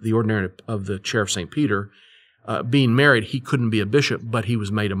ordinary of the chair of St. Peter, being married, he couldn't be a bishop, but he was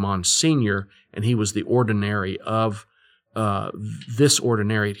made a Monsignor, and he was the ordinary of this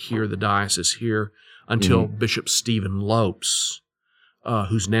ordinariate here, the diocese here, until Bishop Stephen Lopes,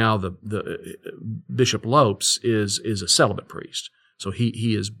 who's now the Bishop Lopes is a celibate priest. So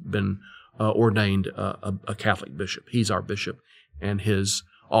he has been ordained a Catholic bishop. He's our bishop, and his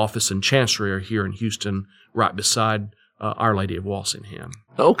office and chancery are here in Houston, right beside Our Lady of Walsingham.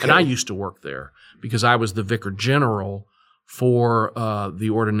 Okay. And I used to work there because I was the vicar general for the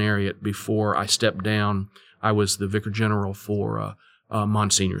ordinariate before I stepped down. I was the vicar general for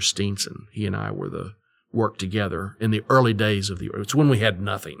Monsignor Steenson. He and I worked together in the early days of it's when we had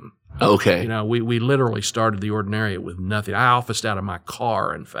nothing. Okay. We literally started the ordinariate with nothing. I officed out of my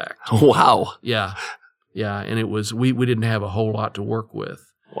car, in fact. Wow. Yeah. Yeah. And it was, we didn't have a whole lot to work with.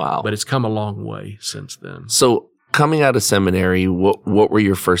 Wow. But it's come a long way since then. So coming out of seminary, what were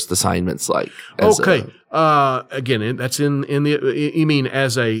your first assignments like? Again, that's in the, you mean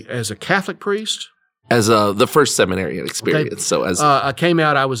as a Catholic priest? As the first seminarian experience. Okay. So as I came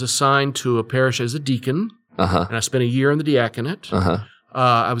out, I was assigned to a parish as a deacon, and I spent a year in the diaconate.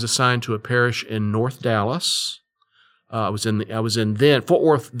 I was assigned to a parish in North Dallas. Fort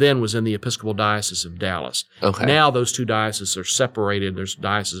Worth then was in the Episcopal Diocese of Dallas. Okay. Now those two dioceses are separated. There's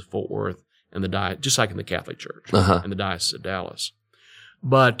Diocese of Fort Worth and just like in the Catholic Church, and the Diocese of Dallas.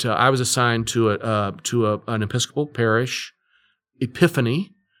 But I was assigned to an Episcopal parish,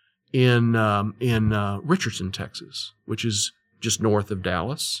 Epiphany, in Richardson, Texas, which is just north of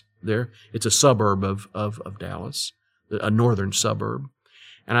Dallas. There, it's a suburb of Dallas, a northern suburb,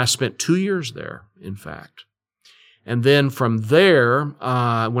 and I spent 2 years there, in fact. And then from there,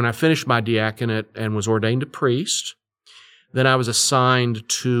 when I finished my diaconate and was ordained a priest, then I was assigned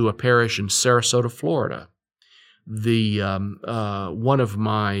to a parish in Sarasota, Florida. One of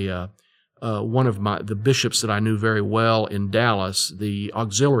my one of the bishops that I knew very well in Dallas, the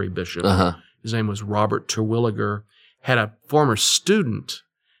auxiliary bishop. His name was Robert Terwilliger, had a former student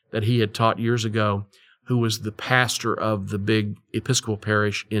that he had taught years ago who was the pastor of the big Episcopal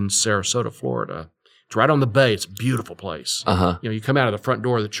parish in Sarasota, Florida. It's right on the bay. It's a beautiful place. You come out of the front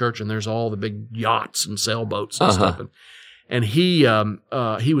door of the church and there's all the big yachts and sailboats and stuff. And he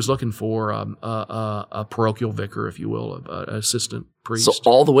was looking for a parochial vicar, if you will, an assistant priest. So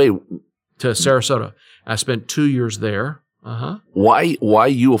all the way to Sarasota. I spent 2 years there. Why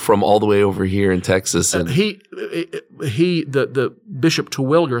you from all the way over here in Texas? And the Bishop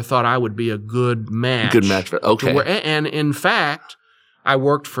Terwilliger thought I would be a good match. Good match. Okay. And in fact, I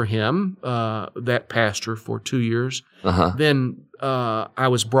worked for him, that pastor, for 2 years. Then I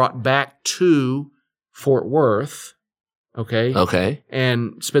was brought back to Fort Worth. Okay.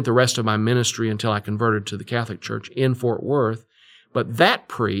 And spent the rest of my ministry until I converted to the Catholic Church in Fort Worth. But that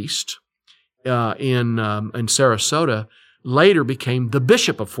priest in Sarasota later became the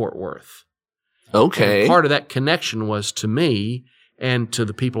Bishop of Fort Worth. Okay. And part of that connection was to me and to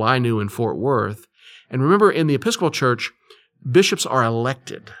the people I knew in Fort Worth. And remember, in the Episcopal Church, bishops are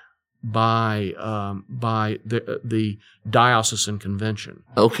elected by the diocesan convention.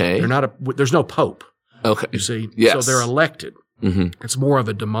 Okay. There's no pope. Okay. You see? Yes. So they're elected. It's more of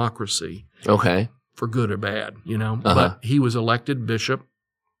a democracy. Okay. For good or bad, But he was elected bishop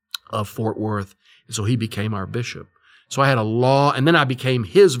of Fort Worth, and so he became our bishop. So I had and then I became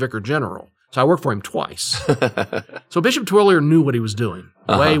his vicar general. So I worked for him twice. So Bishop Terwilliger knew what he was doing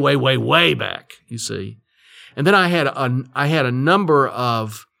way back, you see. And then I had a number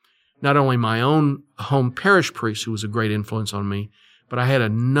of not only my own home parish priest who was a great influence on me, but I had a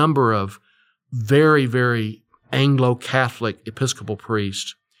number of very, very Anglo-Catholic Episcopal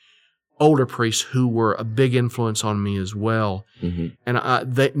priests, older priests who were a big influence on me as well. And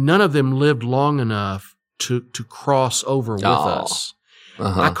none of them lived long enough to cross over with us.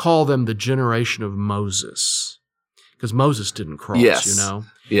 I call them the generation of Moses, because Moses didn't cross,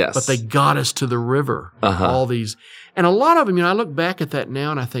 Yes. But they got us to the river. All these, and a lot of them, I look back at that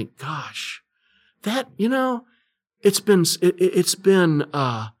now and I think, gosh, that it's been.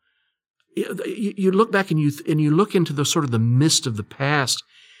 You look back and you look into the sort of the mist of the past,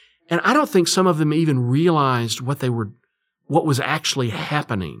 and I don't think some of them even realized what was actually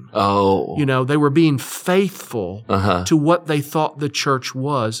happening. They were being faithful to what they thought the church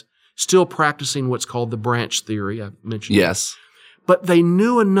was, still practicing what's called the branch theory. I mentioned. Yes. But they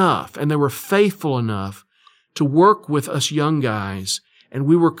knew enough and they were faithful enough to work with us young guys, and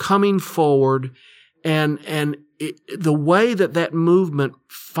we were coming forward, and the way that movement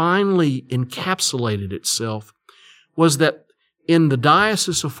finally encapsulated itself was that in the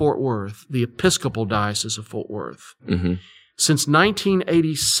Diocese of Fort Worth, the Episcopal Diocese of Fort Worth, since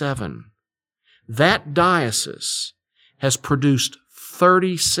 1987, that diocese has produced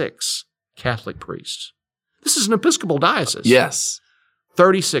 36 Catholic priests. This is an Episcopal diocese. Yes.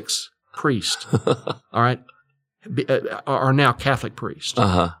 36 priests, all right, are now Catholic priests.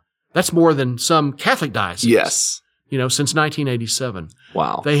 That's more than some Catholic dioceses. Yes. Since 1987.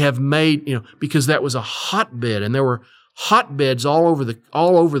 Wow. They have made, because that was a hotbed, and there were hotbeds all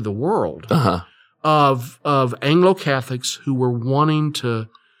over the world of Anglo-Catholics who were wanting to,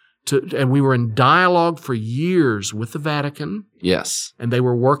 and we were in dialogue for years with the Vatican. Yes. And they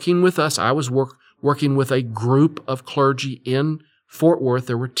were working with us. I was working with a group of clergy in Fort Worth.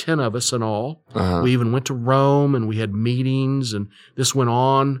 There were 10 of us in all. We even went to Rome and we had meetings, and this went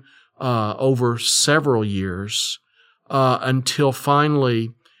on over several years until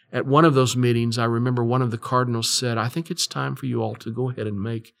finally at one of those meetings, I remember one of the cardinals said, "I think it's time for you all to go ahead and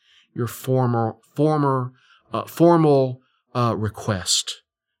make your formal request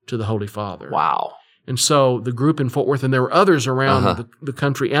to the Holy Father." Wow. And so the group in Fort Worth, and there were others around the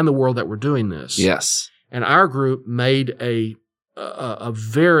country and the world that were doing this. Yes. And our group made a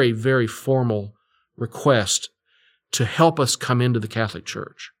very, very formal request to help us come into the Catholic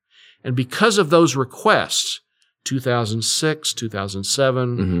Church. And because of those requests, 2006,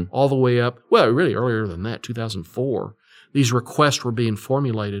 2007, all the way up, well, really earlier than that, 2004, these requests were being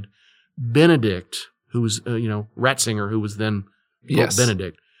formulated. Benedict, who was, Ratzinger, who was then Pope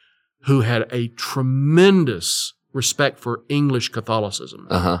Benedict, who had a tremendous respect for English Catholicism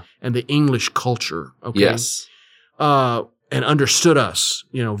and the English culture, Yes. And understood us,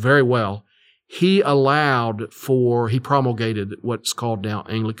 very well. He promulgated what's called now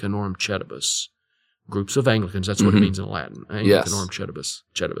Anglicanorum Cedibus, groups of Anglicans. That's what it means in Latin. Anglicanorum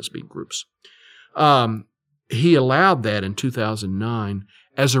Cedibus being groups. He allowed that in 2009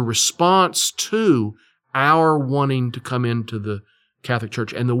 as a response to our wanting to come into the Catholic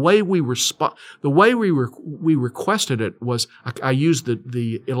Church. And the way we requested it was, I used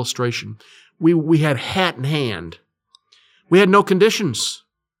the illustration. We had hat in hand. We had no conditions.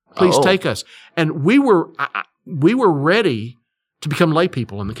 Please take us. And we were ready to become lay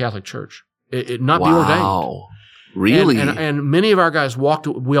people in the Catholic Church. Not be ordained. Wow. Really? And many of our guys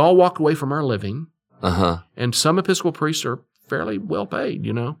we all walked away from our living. Uh-huh. And some Episcopal priests are fairly well paid,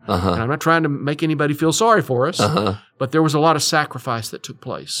 Uh-huh. And I'm not trying to make anybody feel sorry for us, but there was a lot of sacrifice that took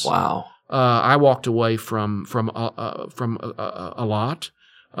place. Wow. I walked away from a lot.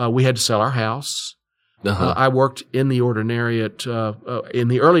 We had to sell our house. I worked in the ordinariate in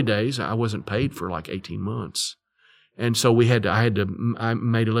the early days. I wasn't paid for like 18 months. And so I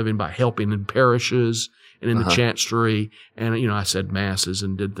made a living by helping in parishes and in the chancery. And, I said masses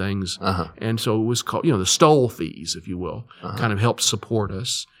and did things. And so it was called, the stole fees, if you will, kind of helped support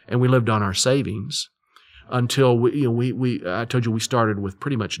us. And we lived on our savings until I told you we started with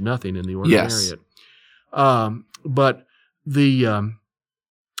pretty much nothing in the ordinariate. Yes. But the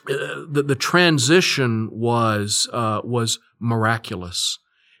transition was miraculous.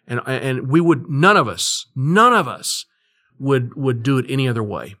 And we would, none of us would do it any other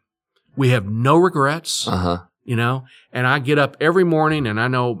way. We have no regrets, and I get up every morning and I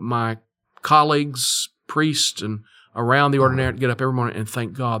know my colleagues, priests and around the ordinary get up every morning and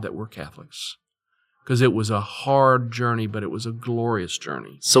thank God that we're Catholics. Because it was a hard journey, but it was a glorious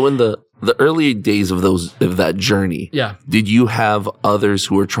journey. So in the early days of that journey, did you have others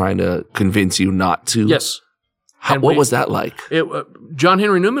who were trying to convince you not to? Yes. What was that like? John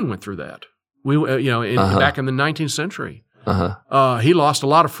Henry Newman went through that. Back in the 19th century. He lost a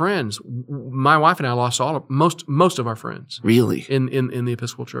lot of friends. My wife and I lost most of our friends. Really? In the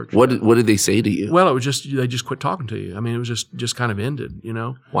Episcopal Church. What did they say to you? Well, it was they just quit talking to you. I mean, it was just kind of ended,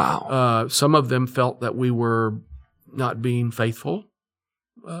 Wow. Some of them felt that we were not being faithful.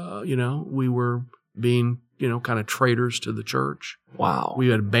 We were being, kind of traitors to the church. Wow. We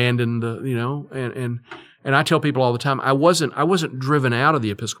had abandoned and I tell people all the time, I wasn't driven out of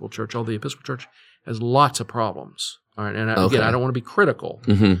the Episcopal Church. Although the Episcopal Church has lots of problems. All right, and again, I don't want to be critical,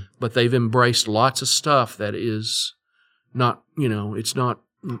 but they've embraced lots of stuff that is not, it's not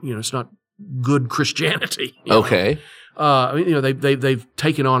good Christianity. Okay. They've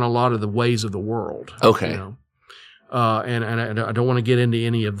taken on a lot of the ways of the world. Okay. And I don't want to get into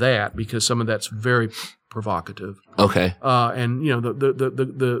any of that because some of that's very provocative. Okay. And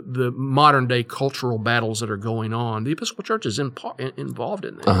the modern day cultural battles that are going on, the Episcopal Church is involved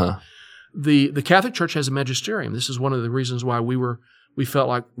in that. The Catholic Church has a magisterium. This is one of the reasons why we felt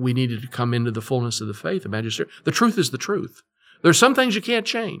like we needed to come into the fullness of the faith, the magisterium. The truth is the truth. There's some things you can't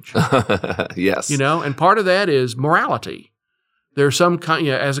change. Yes. And part of that is morality. There's some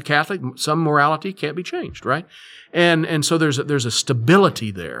as a Catholic, some morality can't be changed, right? And so there's a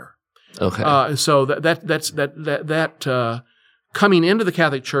stability there. Okay. So that's coming into the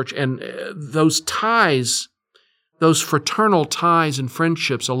Catholic Church and those ties, those fraternal ties and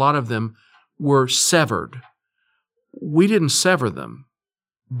friendships, a lot of them were severed. We didn't sever them,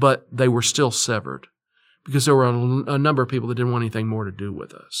 but they were still severed because there were a number of people that didn't want anything more to do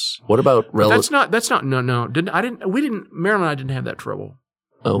with us. What about relatives? That's not. No. Marilyn and I didn't have that trouble.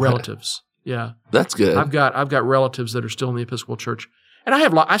 Okay. Relatives. Yeah. That's good. I've got relatives that are still in the Episcopal Church. And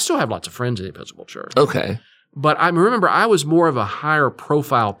I still have lots of friends in the Episcopal Church. Okay. But I remember I was more of a higher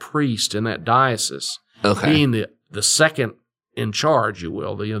profile priest in that diocese. Okay. Being the second in charge, you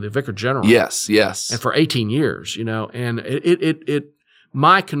will, the vicar general. Yes. And for 18 years, and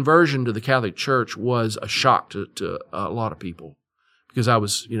my conversion to the Catholic Church was a shock to a lot of people because I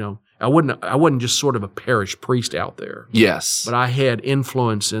was, I wasn't just sort of a parish priest out there. Yes. But I had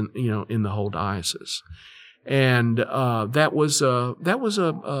influence in the whole diocese. And that was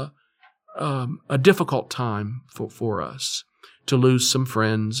a difficult time for us to lose some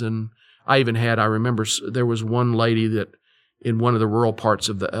friends. And I remember there was one lady that in one of the rural parts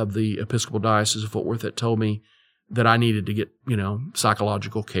of the Episcopal Diocese of Fort Worth that told me that I needed to get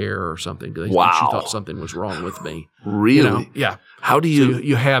psychological care or something. Wow. She thought something was wrong with me. Really? Yeah. How do you? So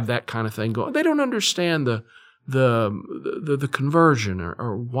you have that kind of thing going. They don't understand the conversion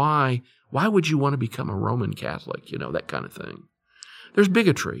or why. Why would you want to become a Roman Catholic? That kind of thing. There's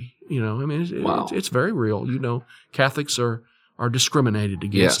bigotry. It's very real. Catholics are discriminated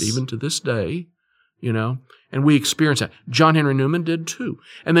against even to this day. And we experience that. John Henry Newman did too.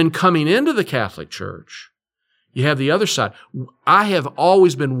 And then coming into the Catholic Church, you have the other side. I have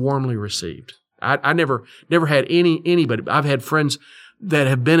always been warmly received. I never had anybody. I've had friends that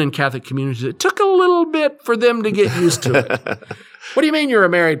have been in Catholic communities. It took a little bit for them to get used to it. What do you mean you're a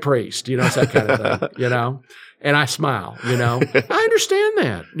married priest? It's that kind of thing, And I smile, I understand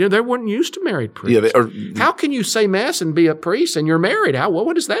that. They weren't used to married priests. How can you say Mass and be a priest and you're married?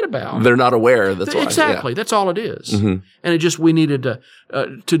 What is that about? They're not aware. That's why. Exactly. Yeah. That's all it is. And we needed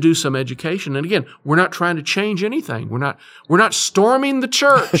to do some education. And again, we're not trying to change anything. We're not storming the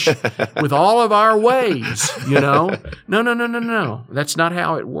church with all of our ways, No. That's not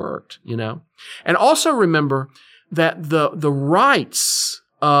how it worked, And also remember that the rites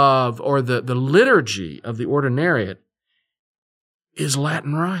or the liturgy of the ordinariate is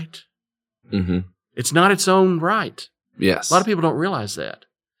Latin rite. Mm-hmm. It's not its own rite. Yes. A lot of people don't realize that.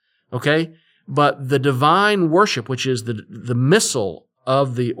 Okay? But the divine worship, which is the missal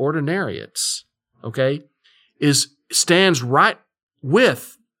of the ordinariates, okay, stands right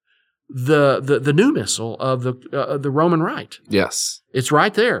with the new missal of the Roman rite. Yes. It's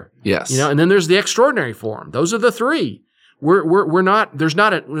right there. Yes. And then there's the extraordinary form. Those are the three. We're not. There's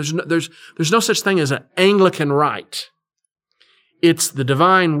no such thing as an Anglican rite. It's the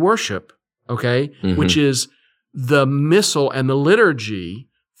divine worship, okay, which is the missal and the liturgy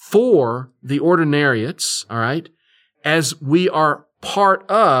for the ordinariates, all right, as we are part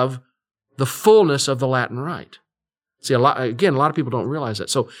of the fullness of the Latin rite. See, a lot of people don't realize that.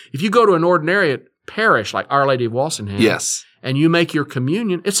 So if you go to an ordinariate parish like Our Lady of Walsingham, yes, and you make your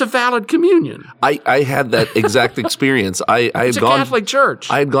communion, it's a valid communion. I had that exact experience. It's a Catholic church.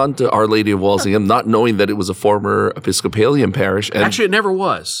 I had gone to Our Lady of Walsingham, not knowing that it was a former Episcopalian parish. And actually, it never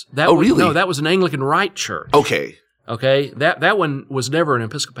was. Really? No, that was an Anglican Rite church. Okay. That one was never an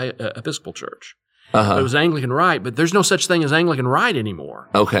Episcopal church. Uh-huh. It was Anglican Rite, but there's no such thing as Anglican Rite anymore.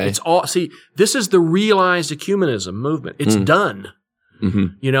 Okay. It's all. See, this is the realized ecumenism movement. It's done.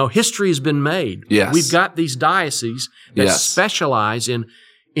 Mm-hmm. History has been made. Yes. We've got these dioceses that specialize in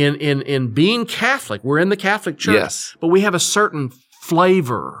being Catholic. We're in the Catholic Church, but we have a certain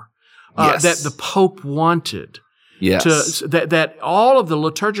flavor that the Pope wanted. Yes. That all of the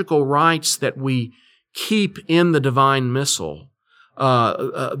liturgical rites that we keep in the divine missal,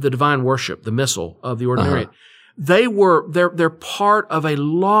 the divine worship, the missal of the ordinariate, they're part of a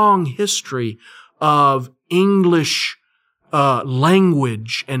long history of English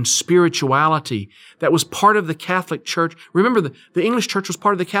language and spirituality that was part of the Catholic Church. Remember, the English Church was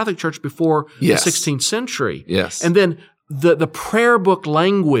part of the Catholic Church before the 16th century. Yes. And then the prayer book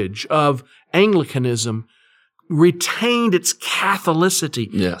language of Anglicanism retained its Catholicity.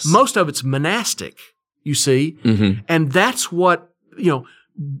 Yes. Most of it's monastic, you see. Mm-hmm. And that's what,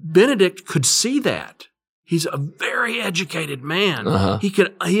 Benedict could see that. He's a very educated man. Uh-huh.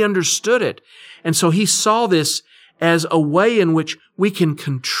 He understood it. And so he saw this as a way in which we can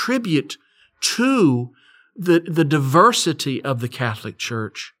contribute to the diversity of the Catholic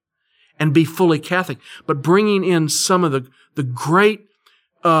Church and be fully Catholic, but bringing in some of the great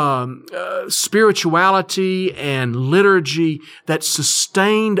spirituality and liturgy that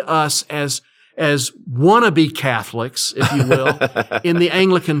sustained us as wannabe Catholics, if you will, in the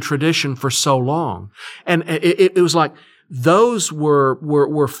Anglican tradition for so long. And it was like, those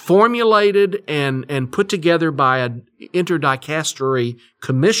were formulated and put together by an interdicastery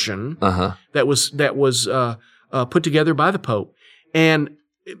commission that was put together by the Pope, and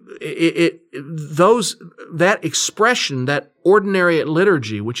that expression, that ordinariate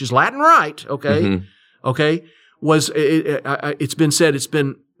liturgy, which is Latin Rite, was it's been said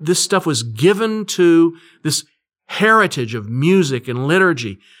this stuff was given to this heritage of music and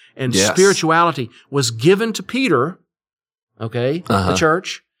liturgy and spirituality was given to Peter. The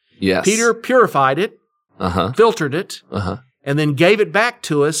church. Yes. Peter purified it, filtered it, and then gave it back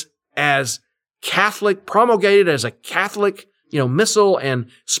to us as Catholic, promulgated as a Catholic, missal and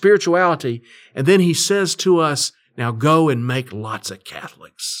spirituality. And then he says to us, now go and make lots of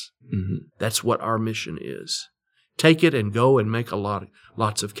Catholics. Mm-hmm. That's what our mission is. Take it and go and make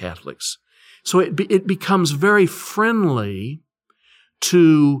lots of Catholics. So it becomes very friendly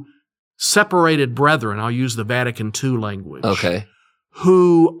to separated brethren, I'll use the Vatican II language,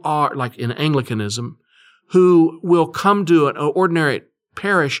 who are, like in Anglicanism, who will come to an ordinary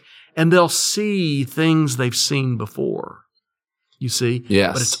parish and they'll see things they've seen before. You see?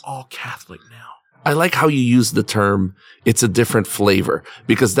 Yes. But it's all Catholic now. I like how you use the term, it's a different flavor,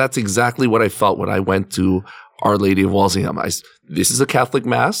 because that's exactly what I felt when I went to Our Lady of Walsingham. This is a Catholic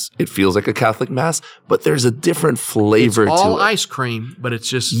Mass. It feels like a Catholic Mass, but there's a different flavor to it. It's all ice cream, but it's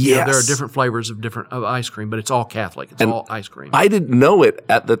just, there are different flavors of ice cream, but it's all Catholic. It's all ice cream. I didn't know it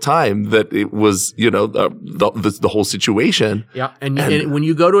at the time that it was, the whole situation. Yeah. And when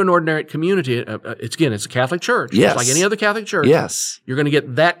you go to an ordinary community, it's a Catholic church. Yes. Just like any other Catholic church. Yes. You're going to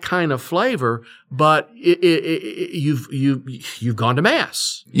get that kind of flavor, but you've gone to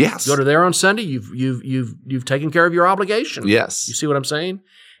Mass. Yes. You go to there on Sunday. You've taken care of your obligation. Yes. You see what I'm saying?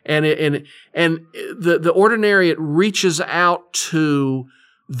 And the ordinariate reaches out to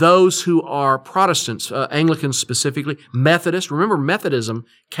those who are Protestants, Anglicans specifically, Methodists. Remember, Methodism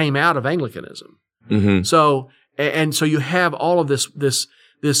came out of Anglicanism. Mm-hmm. So you have all of this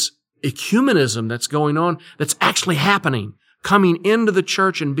ecumenism that's going on, that's actually happening, coming into the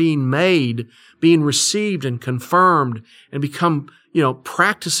church and being received and confirmed and become,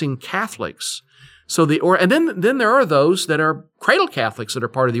 practicing Catholics. So and then there are those that are cradle Catholics that are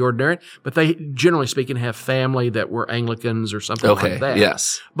part of the ordinariate, but they, generally speaking, have family that were Anglicans or something like that.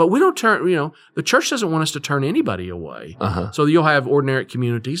 Yes. But we don't turn, the church doesn't want us to turn anybody away. Uh-huh. So you'll have ordinariate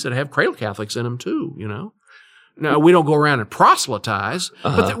communities that have cradle Catholics in them too, Now, we don't go around and proselytize,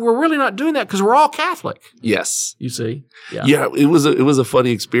 but we're really not doing that because we're all Catholic. Yes. You see? Yeah, it was a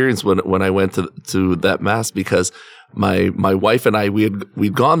funny experience when I went to that Mass, because my wife and I,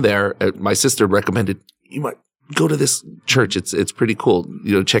 we'd gone there. My sister recommended, you might go to this church. It's pretty cool.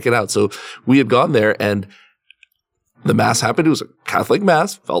 Check it out. So we had gone there, and the Mass happened. It was a Catholic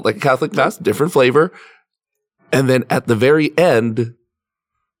Mass, felt like a Catholic Mass, different flavor. And then at the very end,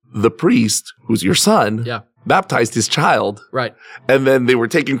 the priest, who's your son, baptized his child. Right. And then they were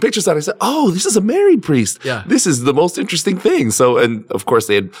taking pictures, and I said, "Oh, this is a married priest. Yeah. This is the most interesting thing." So, and of course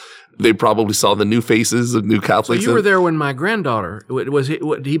they probably saw the new faces of new Catholics. So you were there when my granddaughter,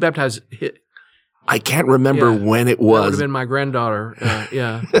 he baptized? I can't remember when it was. That would have been my granddaughter.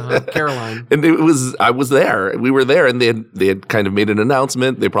 Caroline. And I was there. We were there, and they had kind of made an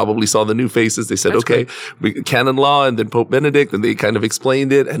announcement. They probably saw the new faces. They said, "Okay, canon law," and then Pope Benedict, and they kind of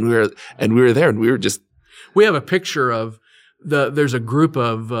explained it. And we were there, and we were just. We have a picture of there's a group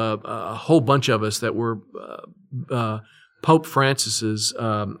of a whole bunch of us that were Pope Francis's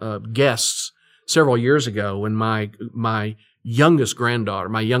guests several years ago when my youngest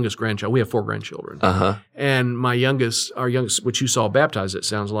grandchild, we have 4 grandchildren, and our youngest, which you saw baptized, it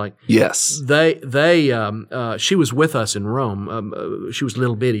sounds like. Yes. She was with us in Rome. She was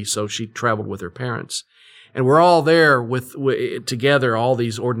little bitty, so she traveled with her parents. And we're all there together, all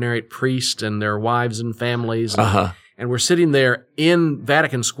these ordinary priests and their wives and families. And we're sitting there in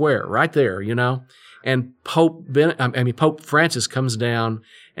Vatican Square, right there, And Pope Francis comes down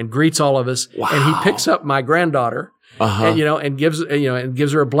and greets all of us. Wow. And he picks up my granddaughter, and, and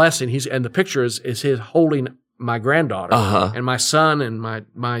gives her a blessing. And the picture is his holding my granddaughter, and my son and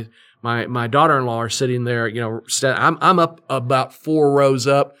my daughter-in-law are sitting there. I'm up about 4 rows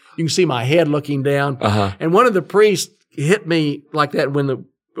up. You can see my head looking down. And one of the priests hit me like that when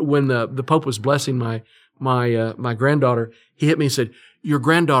the Pope was blessing my granddaughter. He hit me and said, "Your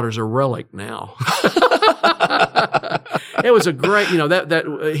granddaughter's a relic now." It was a great,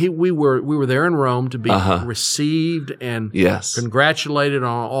 we were there in Rome to be received and congratulated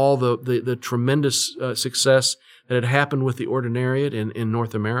on all the tremendous success that had happened with the ordinariate in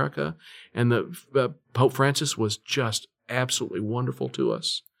North America. And the Pope Francis was just absolutely wonderful to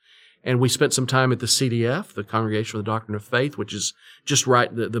us. And we spent some time at the CDF, the Congregation for the Doctrine of Faith, which is just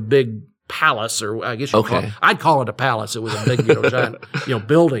right, the big palace, or I guess I'd call it a palace. It was a big, giant,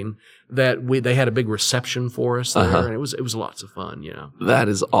 building that they had a big reception for us there, and it was lots of fun, That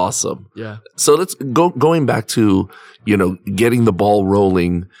is awesome. Yeah. So let's going back to, getting the ball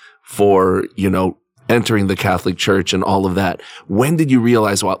rolling for, entering the Catholic Church and all of that. When did you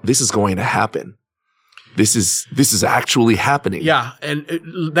realize, wow, this is going to happen? This is actually happening. Yeah, and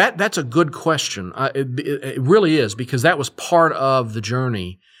that's a good question. It really is, because that was part of the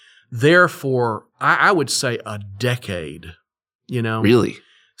journey. Therefore, I would say a decade. Really,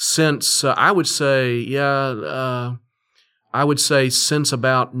 since I would say since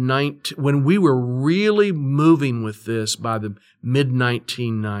about when we were really moving with this by the mid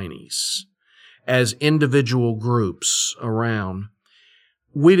 1990s, as individual groups around,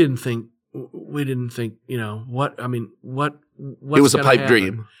 we didn't think. What it was a pipe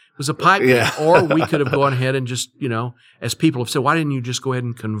dream. It was a pipe dream. Or we could have gone ahead and just, as people have said, why didn't you just go ahead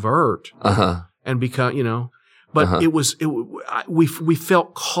and convert and become, but we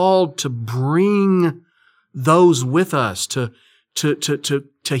felt called to bring those with us to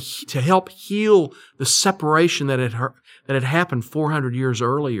help heal the separation that had happened 400 years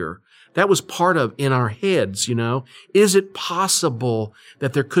earlier. That was part of in our heads, Is it possible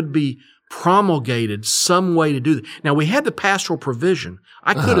that there could be promulgated some way to do that? Now, we had the pastoral provision.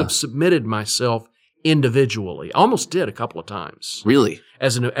 I could have submitted myself individually. I almost did a couple of times. Really?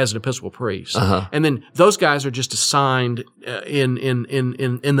 As an Episcopal priest. And then those guys are just assigned in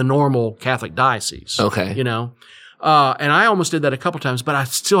the normal Catholic diocese. Okay. And I almost did that a couple of times, but I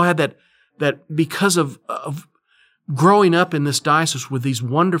still had that that because of growing up in this diocese with these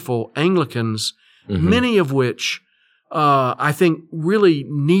wonderful Anglicans, many of which I think really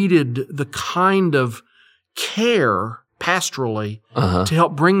needed the kind of care pastorally to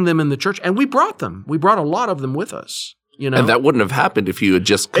help bring them in the church. And we brought them. We brought a lot of them with us. And that wouldn't have happened if you had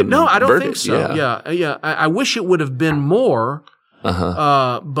just converted. No, I don't think so. Yeah. I wish it would have been more,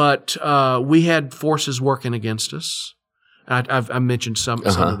 but we had forces working against us. I mentioned some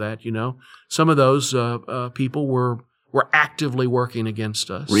of that. Some of those people were actively working against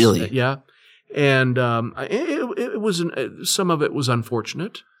us. Really? Yeah. And it was some of it was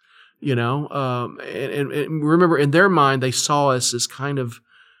unfortunate, and remember, in their mind, they saw us as kind of,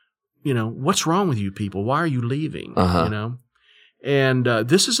 what's wrong with you people? Why are you leaving? And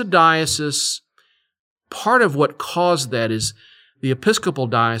this is a diocese. Part of what caused that is the Episcopal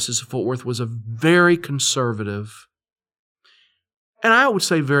Diocese of Fort Worth was a very conservative, and I would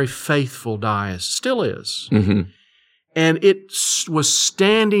say very faithful diocese, still is. And it was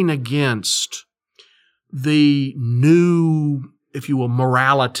standing against the new, if you will,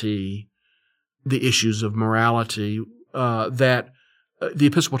 morality, the issues of morality that the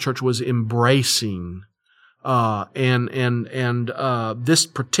Episcopal Church was embracing, and this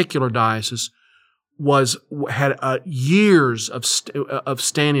particular diocese had years of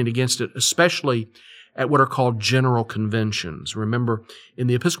standing against it, especially at what are called general conventions. Remember, in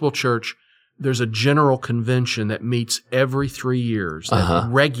the Episcopal Church, there's a general convention that meets every 3 years that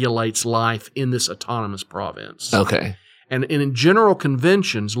regulates life in this autonomous province. Okay. And in general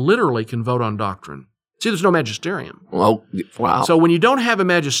conventions, literally can vote on doctrine. See, there's no magisterium. Oh, wow. So when you don't have a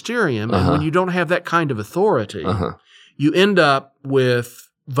magisterium and when you don't have that kind of authority, you end up with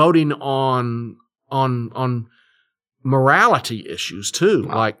voting on morality issues too,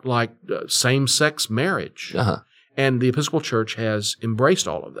 like same-sex marriage. And the Episcopal Church has embraced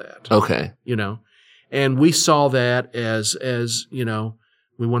all of that. Okay. And we saw that as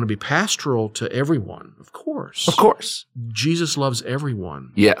we want to be pastoral to everyone, of course. Of course. Jesus loves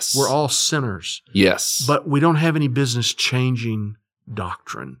everyone. Yes. We're all sinners. Yes. But we don't have any business changing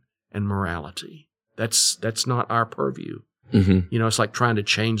doctrine and morality. That's not our purview. It's like trying to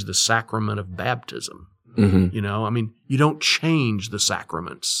change the sacrament of baptism. You don't change the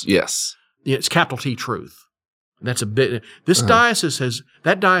sacraments. Yes. It's capital T truth. That's a bit. This diocese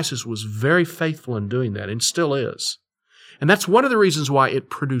was very faithful in doing that, and still is. And that's one of the reasons why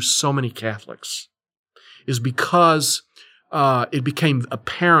it produced so many Catholics, is because it became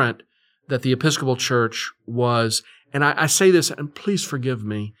apparent that the Episcopal Church was, and I say this, and please forgive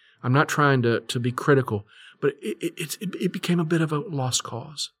me, I'm not trying to be critical, but it became a bit of a lost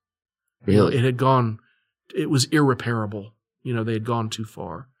cause. Really? It was irreparable. They had gone too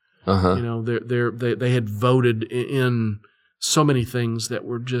far. They had voted in so many things that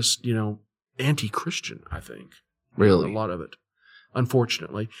were just, anti-Christian, I think. Really? A lot of it,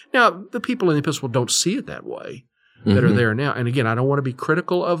 unfortunately. Now, the people in the Episcopal don't see it that way that are there now. And again, I don't want to be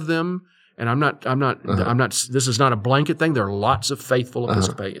critical of them, and I'm not, this is not a blanket thing. There are lots of faithful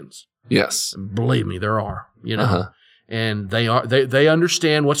Episcopalians. Yes. And believe me, there are, and they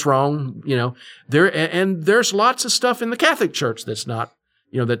understand what's wrong, and there's lots of stuff in the Catholic Church that's not,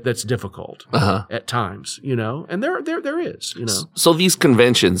 that's difficult at times, and there is, So these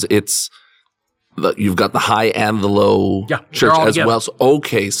conventions, you've got the high and the low church as together. well.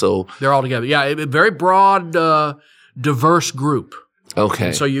 So they're all together. Yeah, a very broad, diverse group. Okay.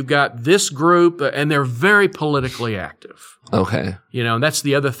 And so you've got this group, and they're very politically active. Okay. And that's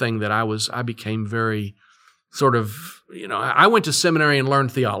the other thing that I became very sort of, I went to seminary and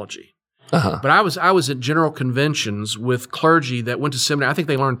learned theology. But I was at general conventions with clergy that went to seminary. I think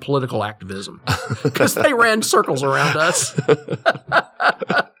they learned political activism because they ran circles around us.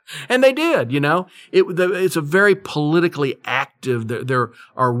 And they did, It's a very politically active. There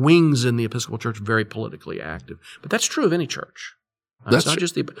are wings in the Episcopal Church very politically active. But that's true of any church. It's not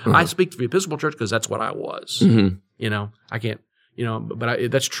just I speak for the Episcopal Church because that's what I was. I can't,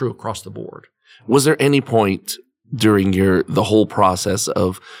 but that's true across the board. Was there any point during the whole process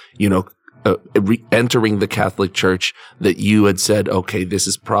of, entering the Catholic Church that you had said, okay, this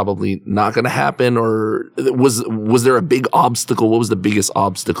is probably not going to happen? Or was there a big obstacle? What was the biggest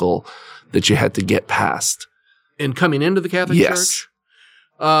obstacle that you had to get past? In coming into the Catholic Church?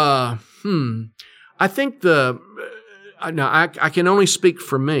 I think I can only speak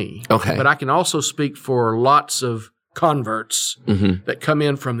for me. Okay. But I can also speak for lots of converts that come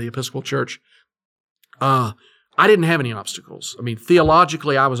in from the Episcopal Church. I didn't have any obstacles. I mean,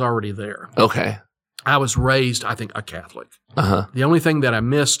 theologically, I was already there. Okay. I was raised, I think, a Catholic. The only thing that I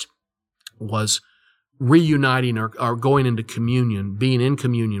missed was reuniting or going into communion, being in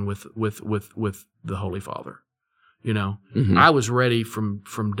communion with the Holy Father. You know, I was ready from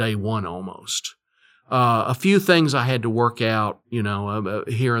day one almost. A few things I had to work out, you know,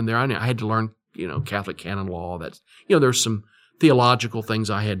 here and there. I had to learn, you know, Catholic canon law. That's, you know, there's some theological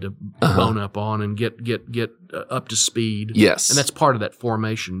things I had to bone up on and get up to speed. Yes, and that's part of that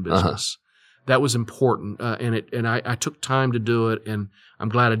formation business. That was important, and I took time to do it, and I'm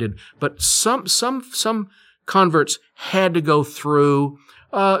glad I did. But some converts had to go through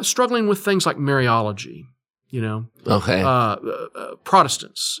struggling with things like Mariology. You know,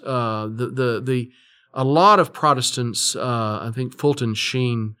 Protestants, a lot of Protestants, I think Fulton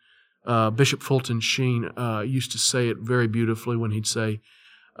Sheen, Bishop Fulton Sheen, used to say it very beautifully when he'd say,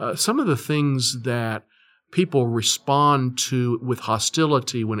 some of the things that people respond to with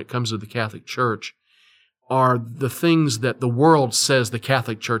hostility when it comes to the Catholic Church are the things that the world says the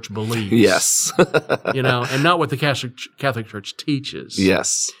Catholic Church believes. Yes. You know, and not what the Catholic Church teaches.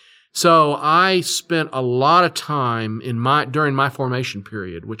 Yes. So I spent a lot of time during my formation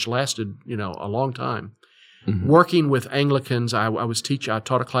period, which lasted, you know, a long time, working with Anglicans. I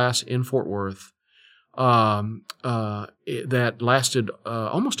taught a class in Fort Worth that lasted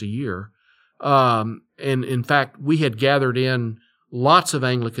almost a year. And in fact, we had gathered in lots of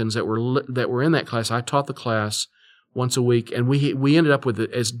Anglicans that were in that class. I taught the class once a week, and we ended up with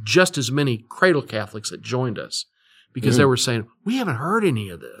just as many cradle Catholics that joined us. Because they were saying, we haven't heard any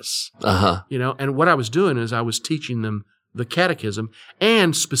of this. You know, and what I was doing is I was teaching them the Catechism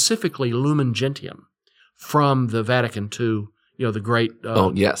and specifically Lumen Gentium from the Vatican II, you know, the great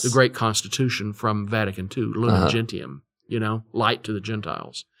the great Constitution from Vatican II, Lumen Gentium, you know, light to the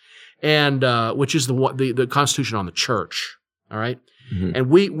Gentiles, and which is the Constitution on the Church. All right, and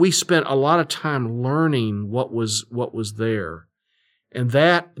we spent a lot of time learning what was there, and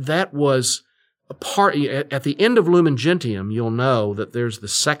that was. At the end of Lumen Gentium, you'll know that there's the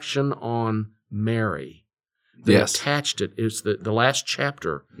section on Mary. They attached it. It's the last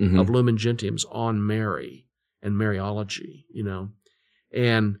chapter of Lumen Gentium's on Mary and Mariology, you know.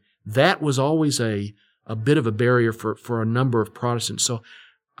 And that was always a bit of a barrier for a number of Protestants. So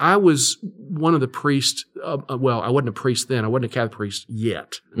I was one of the priests. I wasn't a priest then. I wasn't a Catholic priest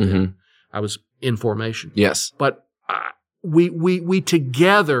yet. I was in formation. Yes. But we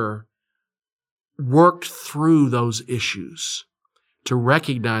together worked through those issues to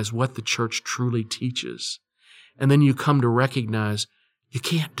recognize what the church truly teaches. And then you come to recognize you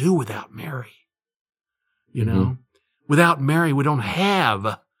can't do without Mary. You know, without Mary, we don't have.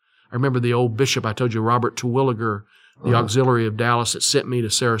 I remember the old bishop I told you, Robert Terwilliger, the auxiliary of Dallas that sent me to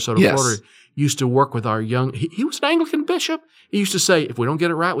Sarasota, Florida, used to work with our young, he was an Anglican bishop. He used to say, if we don't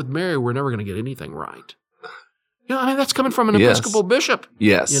get it right with Mary, we're never going to get anything right. You know, I mean, that's coming from an Episcopal bishop.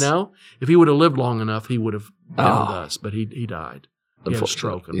 Yes. You know, if he would have lived long enough, he would have been with us, but he died. He had a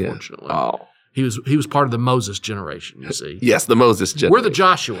stroke, unfortunately. Yeah. Oh. He was part of the Moses generation, you see. Yes, the Moses generation. We're the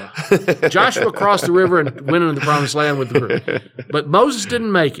Joshua. Joshua crossed the river and went into the promised land with the river. But Moses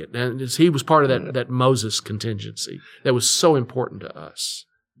didn't make it, and he was part of that Moses contingency that was so important to us.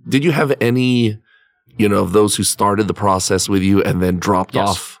 Did you have any, you know, of those who started the process with you and then dropped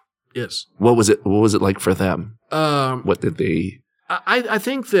off? Yes. What was it like for them? What did they? I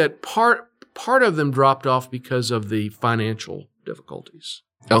think that part of them dropped off because of the financial difficulties.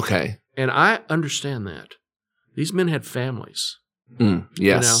 Okay. And I understand that. These men had families. Yes. You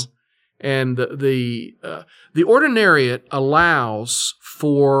know? And the ordinariate allows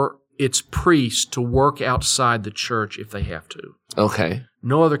for its priests to work outside the church if they have to. Okay.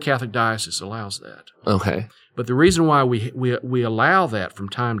 No other Catholic diocese allows that. Okay. But the reason why we allow that from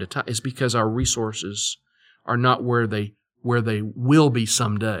time to time is because our resources are not where they will be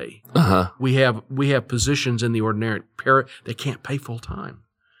someday. We have positions in the ordinariate they can't pay full time.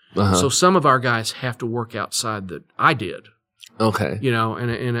 So some of our guys have to work outside I did. Okay. You know,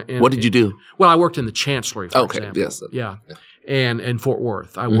 and what did you do? Well, I worked in the chancellery, for example. Yes. Yeah. And in Fort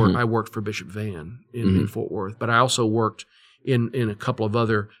Worth. I worked for Bishop Van in Fort Worth, but I also worked in a couple of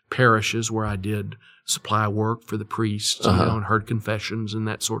other parishes where I did supply work for the priests, you know, and heard confessions and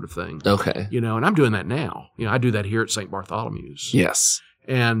that sort of thing. Okay. You know, and I'm doing that now. You know, I do that here at St. Bartholomew's. Yes.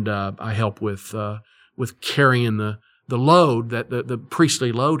 And I help with carrying the load, that the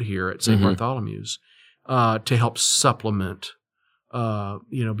priestly load here at St. Bartholomew's, to help supplement,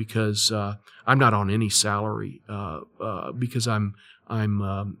 you know, because I'm not on any salary, because I'm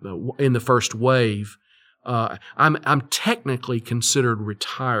in the first wave. I'm technically considered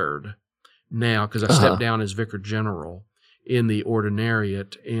retired now because I stepped down as vicar general in the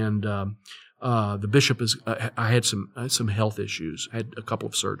ordinariate, and The bishop is. I had some health issues. I had a couple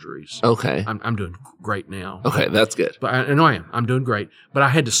of surgeries. Okay. I'm doing great now. Okay, that's good. But I am. I'm doing great. But I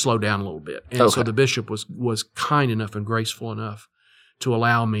had to slow down a little bit, and so the bishop was kind enough and graceful enough to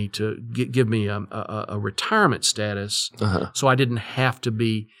allow me to give me a retirement status, so I didn't have to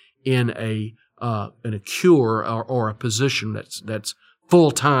be in a cure or a position that's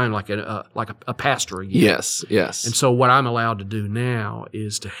full time like a pastor again. Yes. And so what I'm allowed to do now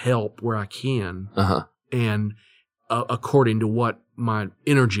is to help where I can, and according to what my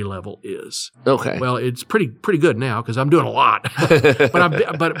energy level is. Okay. Well, it's pretty good now because I'm doing a lot. but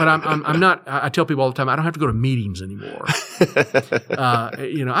I'm not. I tell people all the time I don't have to go to meetings anymore.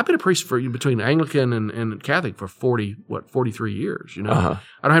 I've been a priest between Anglican and Catholic for 43 years. I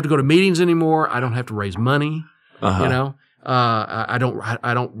don't have to go to meetings anymore. I don't have to raise money. I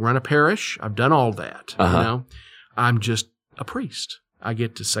don't run a parish. I've done all that. I'm just a priest. I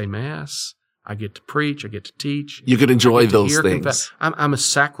get to say mass. I get to preach. I get to teach. You could enjoy those things. I'm a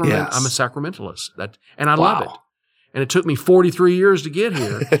sacrament. Yes. I'm a sacramentalist. And I love it. And it took me 43 years to get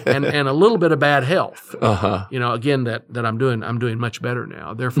here, and a little bit of bad health. Again, that I'm doing much better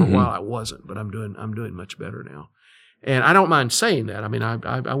now. There for a while I wasn't, but I'm doing much better now. And I don't mind saying that. I mean,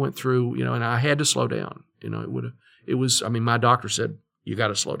 I went through, and I had to slow down. My doctor said you got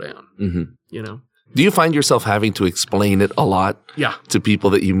to slow down. Do you find yourself having to explain it a lot to people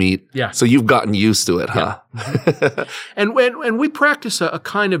that you meet? Yeah. So you've gotten used to it, huh? And we practice a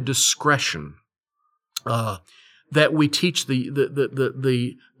kind of discretion that we teach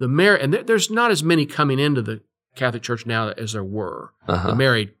the married, and there's not as many coming into the Catholic Church now as there were.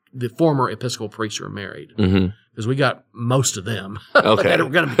 The former Episcopal priests who are married, because we got most of them that are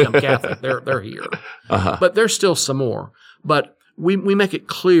going to become Catholic. They're here, but there's still some more. But we make it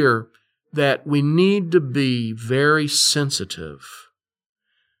clear that we need to be very sensitive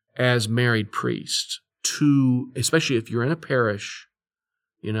as married priests to, especially if you're in a parish,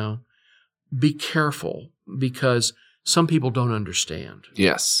 be careful because some people don't understand.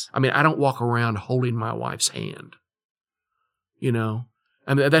 Yes. I mean, I don't walk around holding my wife's hand, I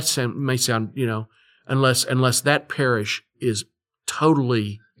mean, that may sound, unless that parish is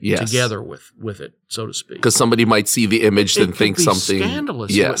totally together with it, so to speak. Because somebody might see the image and think something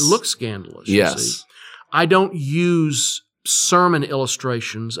scandalous. Yes. It looks scandalous. Yes. You see. I don't use sermon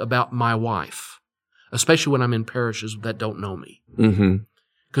illustrations about my wife, especially when I'm in parishes that don't know me.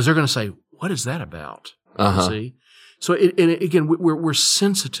 Because they're going to say, what is that about? You see? So again, we're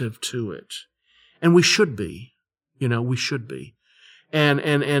sensitive to it. And we should be. We should be. And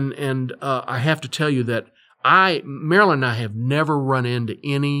I have to tell you that Marilyn and I have never run into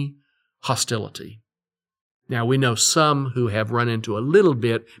any hostility. Now, we know some who have run into a little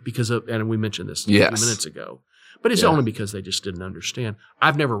bit because of, and we mentioned this a few minutes ago, but it's only because they just didn't understand.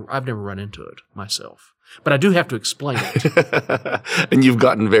 I've never run into it myself, but I do have to explain it. And you've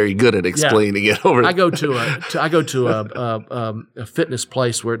gotten very good at explaining it over. I go to a fitness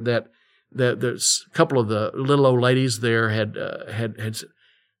place where there's a couple of the little old ladies there had said,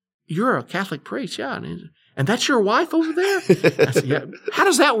 "You're a Catholic priest, yeah." And that's your wife over there? I said, yeah. How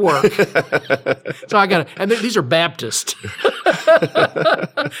does that work? So I got and these are Baptist.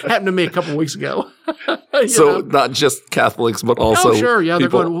 Happened to me a couple of weeks ago. Not just Catholics, but also yeah. They're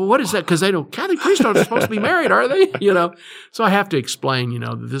people. going, well, what is that? Because they know Catholic priests aren't supposed to be married, are they? So I have to explain,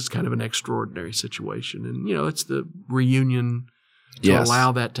 that this is kind of an extraordinary situation. And, it's the reunion to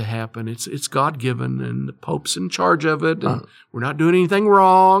allow that to happen. It's God-given, and the Pope's in charge of it, and we're not doing anything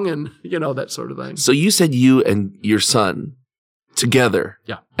wrong, and, that sort of thing. So you said you and your son together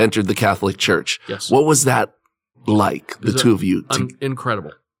entered the Catholic Church. Yes. What was that like, the two of you?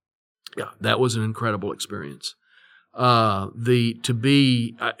 Incredible. Yeah, that was an incredible experience. He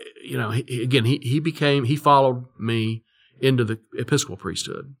followed me into the Episcopal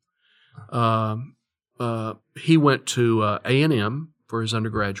priesthood. He went to A&M for his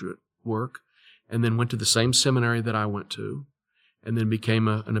undergraduate work, and then went to the same seminary that I went to, and then became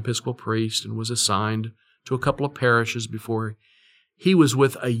an Episcopal priest and was assigned to a couple of parishes before he was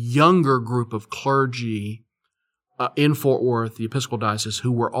with a younger group of clergy in Fort Worth, the Episcopal Diocese,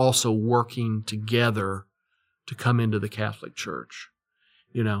 who were also working together to come into the Catholic Church,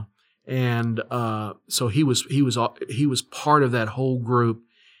 and so he was part of that whole group,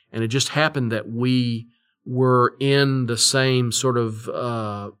 and it just happened that we were in the same sort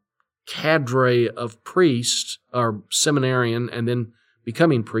of cadre of priests, or seminarian, and then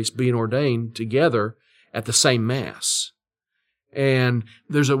becoming priest, being ordained together at the same Mass. And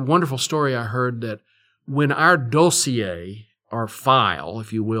there's a wonderful story I heard that when our dossier, our file,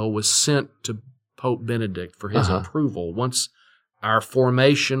 if you will, was sent to Pope Benedict for his approval, once our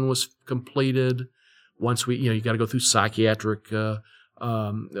formation was completed. Once you got to go through psychiatric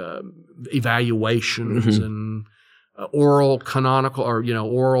evaluations and oral canonical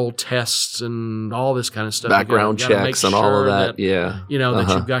oral tests and all this kind of stuff. Background checks and all of that. Yeah.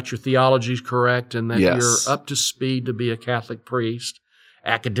 That you've got your theologies correct and that Yes. you're up to speed to be a Catholic priest,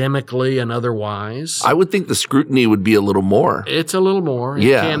 academically and otherwise. I would think the scrutiny would be a little more. It's a little more. It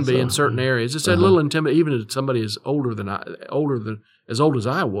Yeah, can be so- in certain areas. It's a little intimidating, even if somebody is as old as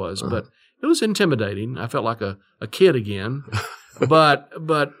I was, but it was intimidating. I felt like a kid again. but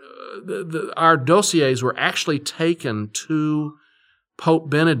our dossiers were actually taken to Pope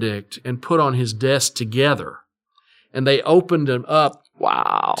Benedict and put on his desk together. And they opened them up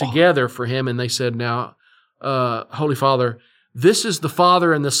Wow. together for him, and they said, now, Holy Father, this is the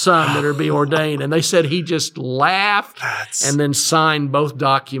Father and the Son that are being ordained. And they said he just laughed and then signed both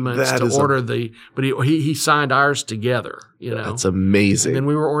documents That to is order but he signed ours together, That's amazing. And then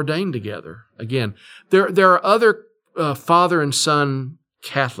we were ordained together. Again, there are other father and son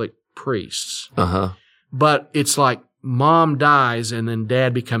Catholic priests, but it's like mom dies and then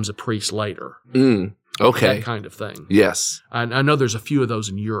dad becomes a priest later. Okay. That kind of thing. Yes. I know there's a few of those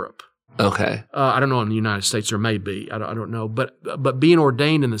in Europe. Okay. I don't know in the United States there may be. I don't know, but being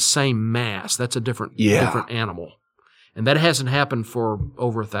ordained in the same mass, that's a different animal, and that hasn't happened for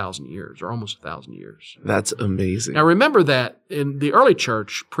over 1,000 years or almost 1,000 years. That's amazing. Now remember that in the early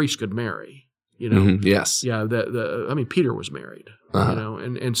church, priests could marry. Yes. Yeah. Peter was married.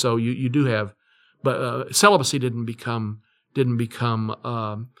 And so you do have, but celibacy didn't become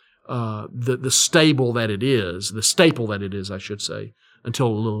the staple that it is, I should say, until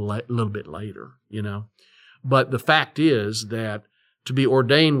a little bit later, But the fact is that to be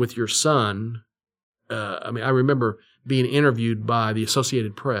ordained with your son, I remember being interviewed by the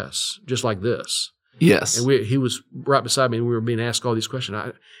Associated Press, just like this. Yes. And he was right beside me, and we were being asked all these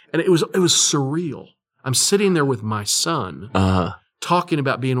questions. And it was surreal. I'm sitting there with my son, talking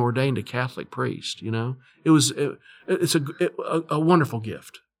about being ordained a Catholic priest. It's a wonderful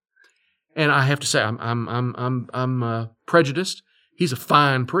gift. And I have to say, I'm prejudiced. He's a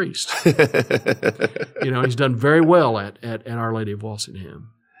fine priest. He's done very well at Our Lady of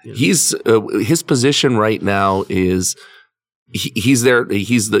Walsingham. He's his position right now is he's there.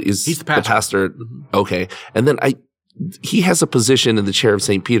 He's the pastor. Mm-hmm. Okay, and then he has a position in the chair of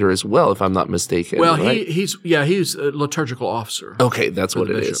St. Peter as well, if I'm not mistaken. Well, right? he's a liturgical officer. Okay, that's what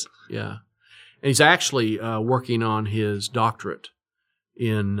it bishop. is. Yeah, and he's actually working on his doctorate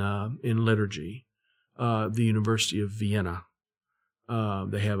in liturgy, the University of Vienna.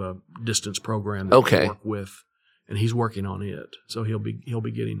 They have a distance program that they work with, and he's working on it. So he'll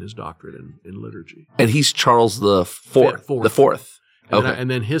be getting his doctorate in liturgy. And he's Charles the Fourth. The fourth. Okay.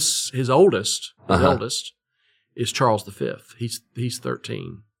 And then his eldest is Charles V. He's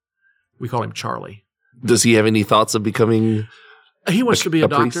 13. We call him Charlie. Does he have any thoughts of becoming? He wants to be a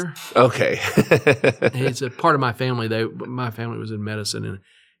doctor. Priest? Okay. It's a part of my family. My family was in medicine,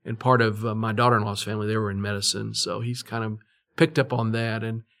 and part of my daughter-in-law's family, they were in medicine. So he's kind of picked up on that,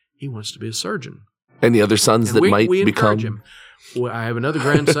 and he wants to be a surgeon. Any other sons and that we might become? Him. Well, I have another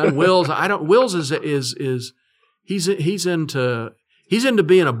grandson, Wills. Wills is he's into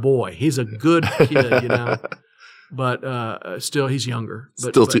being a boy. He's a good kid, But still, he's younger.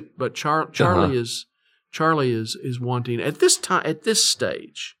 But Charlie is wanting at this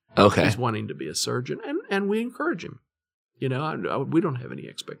stage. Okay, he's wanting to be a surgeon, and we encourage him. We don't have any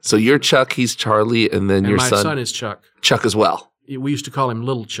expectations. So you're Chuck, he's Charlie, and then your my son is Chuck. Chuck as well. We used to call him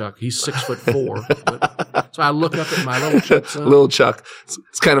Little Chuck. He's 6'4". So I look up at my Little Chuck son. Little Chuck.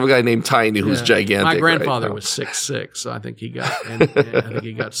 It's kind of a guy named Tiny who's gigantic. My grandfather right? was 6'6", so I think he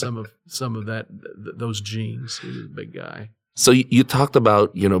got some of that those genes. He was a big guy. So you talked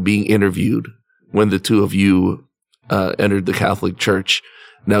about being interviewed when the two of you entered the Catholic Church.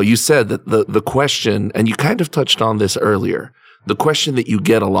 Now you said that the question, and you kind of touched on this earlier. The question that you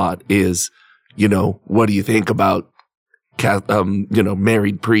get a lot is, what do you think about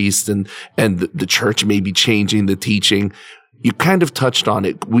married priests and the church may be changing the teaching. You kind of touched on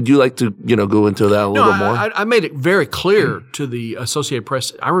it. Would you like to, go into that a little more? I made it very clear to the Associated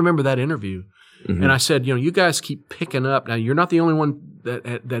Press. I remember that interview, and I said, you guys keep picking up. Now, you're not the only one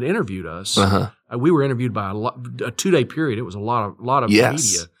that interviewed us. We were interviewed by a 2-day period. It was a lot of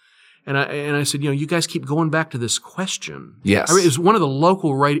media. And I said, you guys keep going back to this question. Yes. It was one of the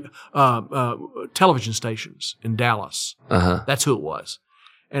local television stations in Dallas. That's who it was.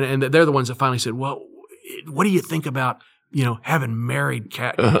 And they're the ones that finally said, well, what do you think about, having married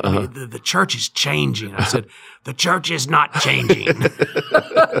the church is changing. I said, the church is not changing.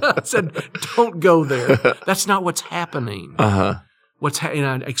 I said, don't go there. That's not what's happening. and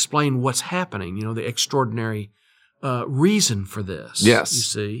I explain what's happening. The extraordinary reason for this. Yes, you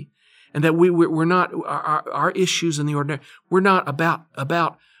see, and that we're not our issues in the ordinary. We're not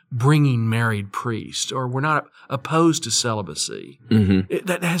about bringing married priests, or we're not opposed to celibacy. Mm-hmm.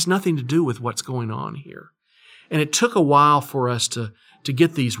 That has nothing to do with what's going on here. And it took a while for us to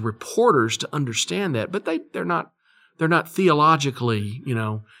get these reporters to understand that, but they're not theologically,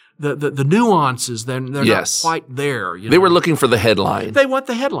 the nuances. They're not quite there. They were looking for the headline. They want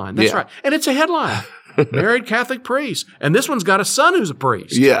the headline. That's right, and it's a headline. Married Catholic priest, and this one's got a son who's a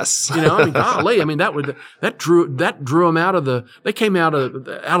priest. Yes, golly, that drew them out of the. They came out of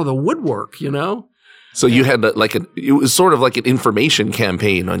the woodwork. So you had it was sort of like an information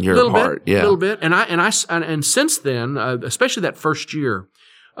campaign on your part, a little bit, and since then, especially that first year,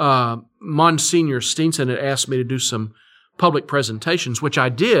 Monsignor Steenson had asked me to do some public presentations, which I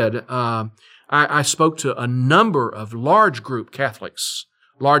did. I spoke to a number of large Catholic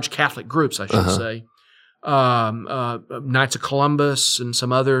groups, I should say. Knights of Columbus and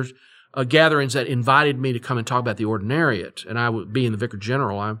some other gatherings that invited me to come and talk about the ordinariate. And I would be in the Vicar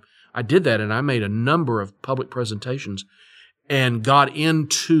General. I did that, and I made a number of public presentations and got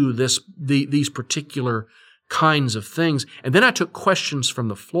into these particular kinds of things. And then I took questions from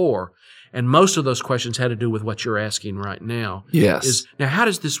the floor, and most of those questions had to do with what you're asking right now. Yes. Now, how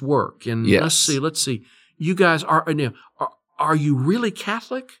does this work? And let's see. You guys are you really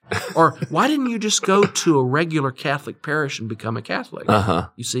Catholic? Or why didn't you just go to a regular Catholic parish and become a Catholic?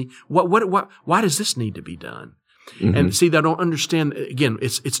 You see, why does this need to be done? Mm-hmm. And see, they don't understand. Again,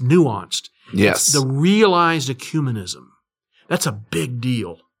 it's nuanced. Yes, it's the realized ecumenism. That's a big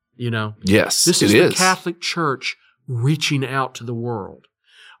deal. Yes, this is the Catholic Church reaching out to the world,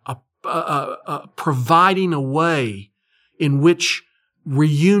 providing a way in which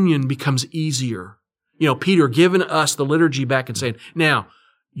reunion becomes easier. Peter giving us the liturgy back and saying, now,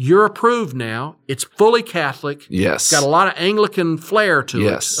 you're approved now. It's fully Catholic. Yes. It's got a lot of Anglican flair to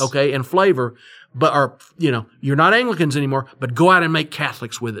it, okay, and flavor. But you're not Anglicans anymore, but go out and make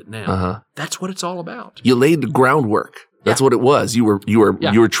Catholics with it now. That's what it's all about. You laid the groundwork. That's what it was. You were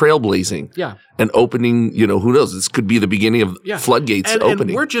trailblazing. Yeah. And opening, who knows, this could be the beginning of floodgates opening.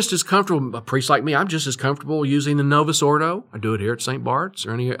 And we're just as comfortable, a priest like me, I'm just as comfortable using the Novus Ordo. I do it here at St. Bart's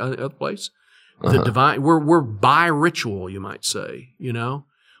or any other place. The divine, we're bi-ritual, you might say,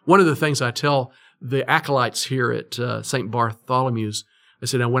 One of the things I tell the acolytes here at St. Bartholomew's, I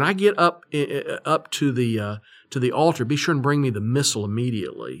said, now when I get up to the altar, be sure and bring me the missal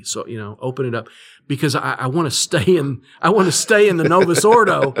immediately. So, open it up, because I want to stay in the Novus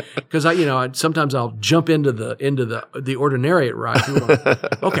Ordo, because sometimes I'll jump into the ordinariate rite.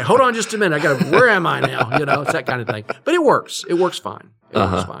 Okay, hold on just a minute. Where am I now? It's that kind of thing. But it works. It works fine. It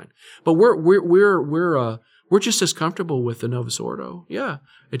works fine. But we're just as comfortable with the Novus Ordo. Yeah.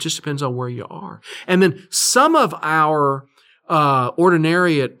 It just depends on where you are. And then some of our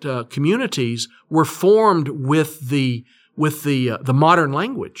ordinariate communities were formed with the modern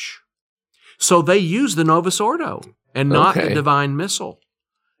language, so they use the Novus Ordo and not the Divine Missal,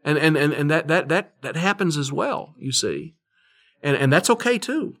 and that happens as well. You see, and that's okay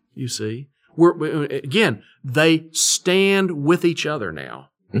too. You see, they stand with each other now.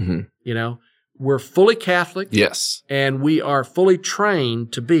 Mm-hmm. We're fully Catholic. Yes, and we are fully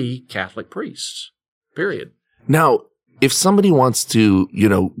trained to be Catholic priests. Period. Now, if somebody wants to,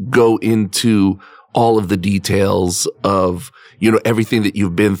 go into all of the details of, everything that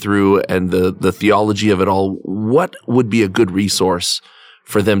you've been through and the theology of it all, what would be a good resource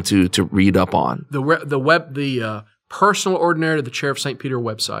for them to read up on? The Personal Ordinary to the Chair of St. Peter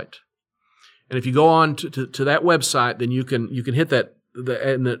website. And if you go on to that website, then you can hit that,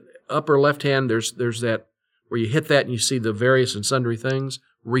 in the upper left hand, there's that where you hit that and you see the various and sundry things.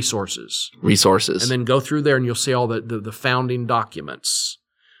 Resources. And then go through there and you'll see all the founding documents,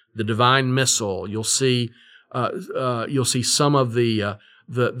 the Divine Missal. You'll see some of the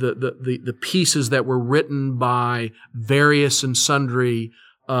pieces that were written by various and sundry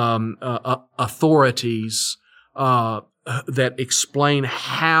authorities that explain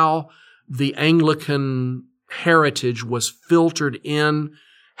how the Anglican heritage was filtered in,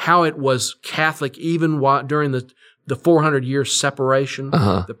 how it was Catholic even during the 400-year separation,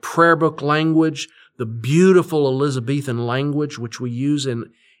 the prayer book language, the beautiful Elizabethan language which we use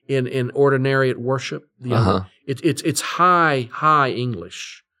in ordinariate worship. It's high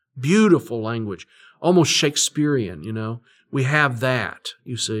English, beautiful language, almost Shakespearean. We have that,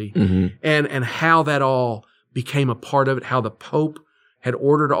 you see, and how that all became a part of it, how the Pope had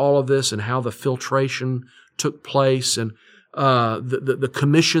ordered all of this, and how the filtration took place, and the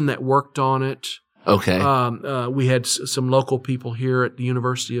commission that worked on it. Okay. We had some local people here at the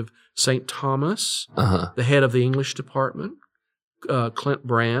University of St. Thomas, Uh-huh. the head of the English department, Clint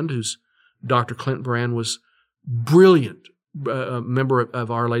Brand, Dr. Clint Brand was brilliant, member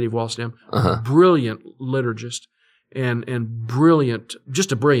of Our Lady of Walsingham, brilliant liturgist and brilliant,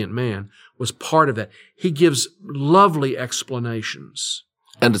 just a brilliant man, was part of that. He gives lovely explanations.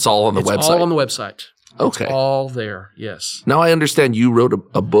 And it's all on the website? It's all on the website. Okay. It's all there, yes. Now I understand you wrote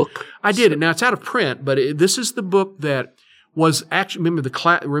a book. I did. Now it's out of print, but this is the book that was actually,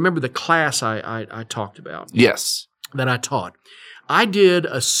 remember the class I talked about? Yes. That I taught. I did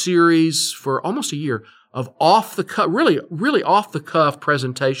a series for almost a year of off-the-cuff, really off-the-cuff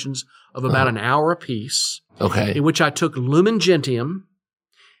presentations of about an hour apiece, Okay. in which I took Lumen Gentium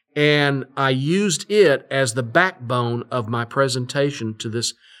and I used it as the backbone of my presentation to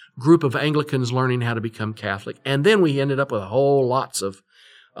this group of Anglicans learning how to become Catholic. And then we ended up with a whole lots of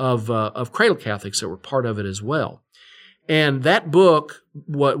cradle Catholics that were part of it as well. And that book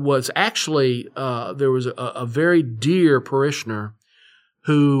was actually, there was a very dear parishioner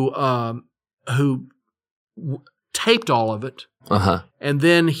who taped all of it, and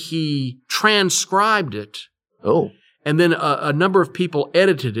then he transcribed it. Oh. And then a number of people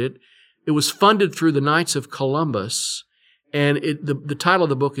edited it. It was funded through the Knights of Columbus, and the title of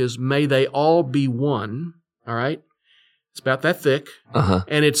the book is "May They All Be One." All right, it's about that thick,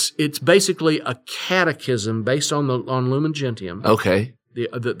 and it's basically a catechism based on Lumen Gentium. Okay.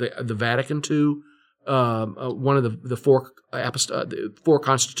 The Vatican II, one of the four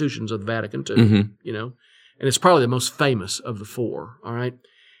constitutions of the Vatican II. You know, and it's probably the most famous of the four. All right,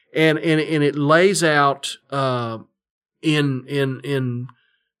 and it lays out in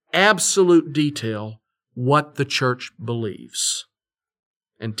absolute detail what the church believes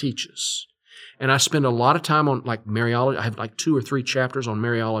and teaches. And I spend a lot of time on like Mariology. I have like 2 or 3 chapters on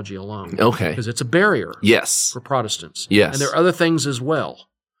Mariology alone. Okay. Because it's a barrier. Yes. For Protestants. Yes. And there are other things as well.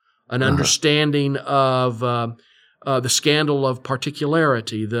 An understanding of the scandal of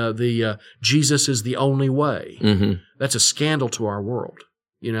particularity, the Jesus is the only way. That's a scandal to our world.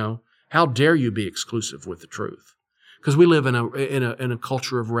 You know, how dare you be exclusive with the truth? Because we live in a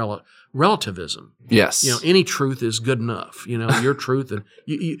culture of relativism. Yes. You know, any truth is good enough. You know, your truth, and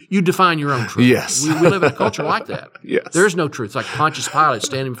you define your own truth. Yes. We live in a culture like that. Yes. There's no truth. It's like Pontius Pilate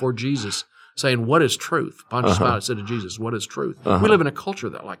standing before Jesus saying, "What is truth?" Pontius Pilate said to Jesus, "What is truth?" We live in a culture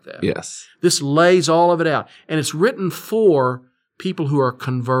like that. Yes. This lays all of it out, and it's written for people who are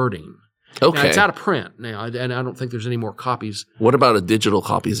converting. Okay. Now, it's out of print now, and I don't think there's any more copies. What about a digital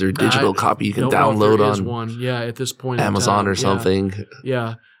copy? Is there a digital copy you can don't know if download there is on one? Yeah, at this point in Amazon time. or something?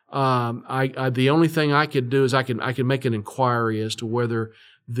 Yeah. The only thing I could do is I can make an inquiry as to whether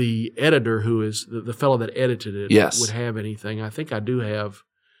the editor, who is the fellow that edited it, would have anything. I think I do have.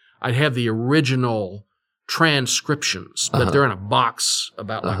 I'd have the original transcriptions, but they're in a box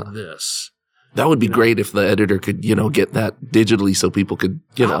about like this. That would be great if the editor could, get that digitally so people could,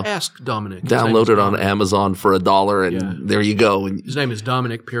 I'll ask Dominic. download it on Amazon for $1 and there you go. And his name is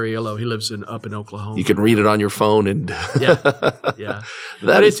Dominic Perriello. He lives up in Oklahoma. You can read it on your phone and yeah.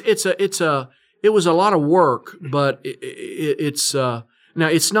 But it was a lot of work, but it's now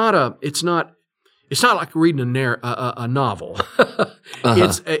it's not like reading a novel.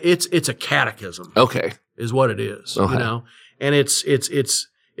 It's a catechism. Okay. Is what it is, and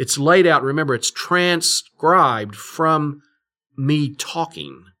it's laid out. Remember, it's transcribed from me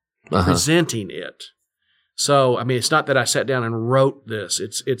talking, presenting it. So, I mean, it's not that I sat down and wrote this.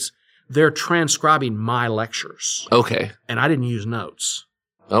 They're transcribing my lectures. Okay. And I didn't use notes.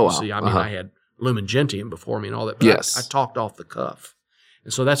 Oh, wow. See, I mean, I had Lumen Gentium before me and all that. But yes. I talked off the cuff.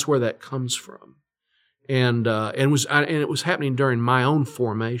 And so that's where that comes from. And it was happening during my own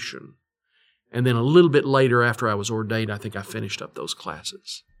formation. And then a little bit later, after I was ordained, I think I finished up those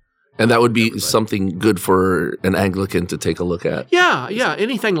classes. And that would be something good for an Anglican to take a look at. Yeah,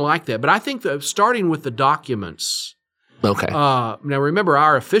 anything like that. But I think starting with the documents. Okay. Now, remember,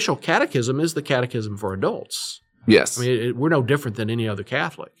 our official catechism is the Catechism for Adults. Yes. I mean, we're no different than any other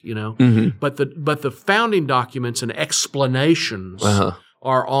Catholic, Mm-hmm. But the founding documents and explanations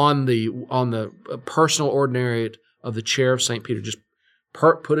are on the personal ordinariate of the Chair of St. Peter. Just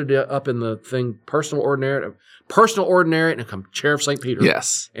put it up in the thing, personal ordinariate, and come Chair of St. Peter.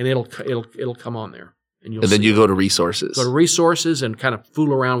 Yes, and it'll come on there, and then you go to resources. Go to resources and kind of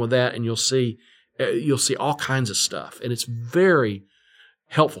fool around with that, and you'll see all kinds of stuff, and it's very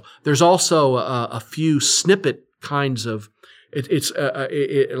helpful. There's also a few snippet kinds of it's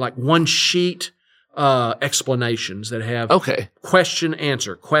like one sheet explanations that have Okay. question,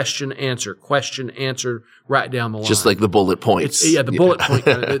 answer, question, answer, question, answer, right down the line. Just like the bullet points. The bullet point.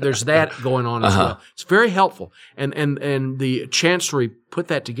 There's that going on as well. It's very helpful, and the chancellery put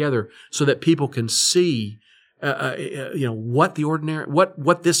that together so that people can see, what the ordinary,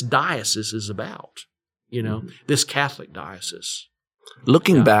 what this diocese is about. This Catholic diocese.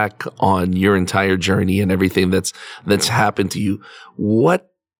 Looking back on your entire journey and everything that's happened to you, what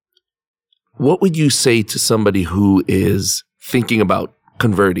would you say to somebody who is thinking about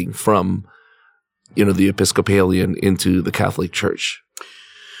converting from, the Episcopalian into the Catholic Church?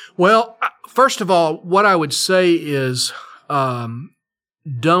 Well, first of all, what I would say is,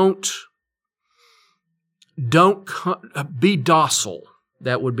 don't be docile.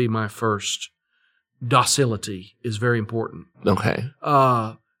 That would be my first. Docility is very important. Okay.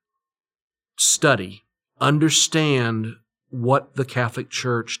 Study, understand what the Catholic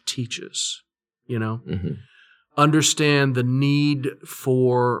Church teaches. Understand the need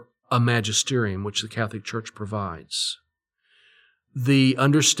for a magisterium, which the Catholic Church provides.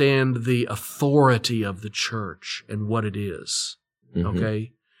 Understand the authority of the Church and what it is.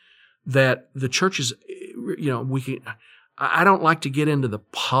 Okay, that the Church is, I don't like to get into the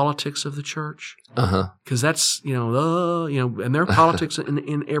politics of the Church because that's and there are politics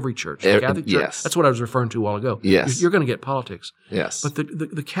in every church. The Catholic Church. Yes. That's what I was referring to a while ago. Yes, you're going to get politics. Yes, but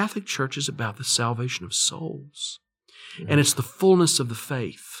the Catholic Church is about the salvation of souls, and it's the fullness of the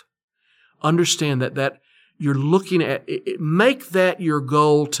faith. Understand that you're looking at it, make that your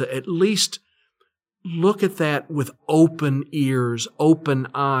goal to at least look at that with open ears, open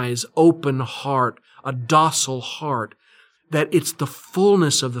eyes, open heart, a docile heart. That it's the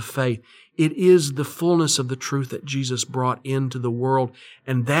fullness of the faith. It is the fullness of the truth that Jesus brought into the world,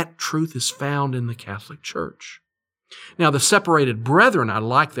 and that truth is found in the Catholic Church. Now, the separated brethren, I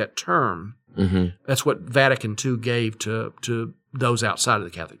like that term. That's what Vatican II gave to those outside of the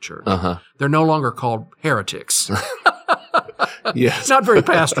Catholic Church. They're no longer called heretics. Yes. Not very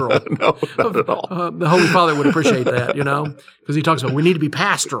pastoral. No, not at all. The Holy Father would appreciate that, because he talks about we need to be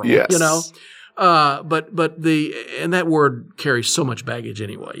pastoral, Yes. But that word carries so much baggage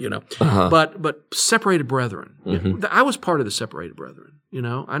anyway, But separated brethren, I was part of the separated brethren,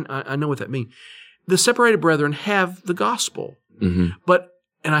 I know what that means. The separated brethren have the gospel,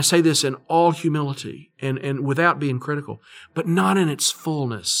 and I say this in all humility and without being critical, but not in its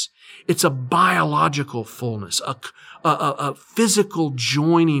fullness. It's a biological fullness, a physical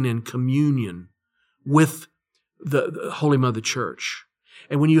joining and communion with the Holy Mother Church.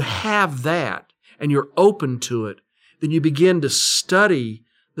 And when you have that and you're open to it, then you begin to study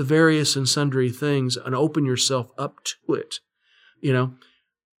the various and sundry things and open yourself up to it.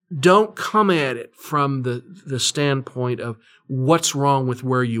 Don't come at it from the standpoint of what's wrong with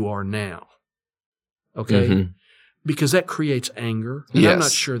where you are now. Okay? Because that creates anger. And I'm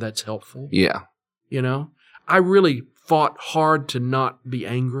not sure that's helpful. Yeah. I really fought hard to not be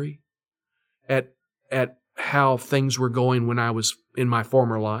angry at how things were going when I was in my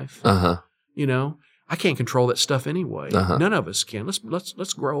former life. I can't control that stuff anyway. None of us can.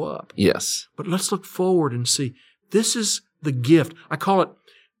 Let's grow up. Yes. But let's look forward and see. This is the gift. I call it,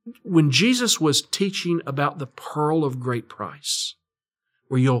 when Jesus was teaching about the pearl of great price,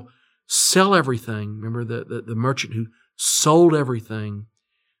 where you'll sell everything. Remember the merchant who sold everything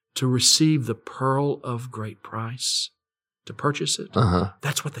to receive the pearl of great price, to purchase it?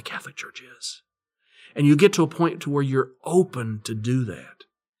 That's what the Catholic Church is. And you get to a point to where you're open to do that.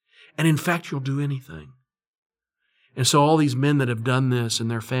 And in fact, you'll do anything. And so all these men that have done this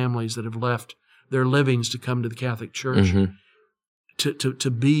and their families that have left their livings to come to the Catholic Church, to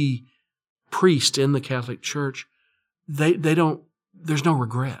be priest in the Catholic Church, they don't, there's no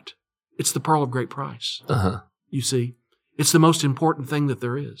regret. It's the pearl of great price. You see, it's the most important thing that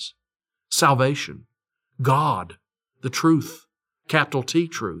there is. Salvation, God, the truth, capital T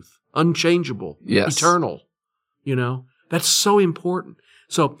truth, unchangeable, eternal. That's so important.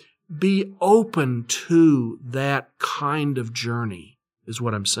 So be open to that kind of journey is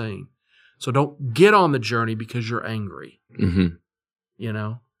what I'm saying. So don't get on the journey because you're angry. And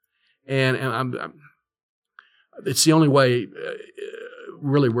I'm it's the only way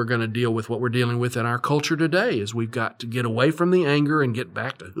really we're going to deal with what we're dealing with in our culture today is we've got to get away from the anger and get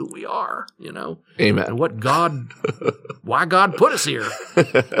back to who we are, Amen. And why God put us here,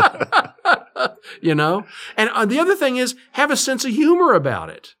 And the other thing is have a sense of humor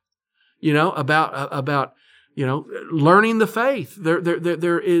about it, about learning the faith.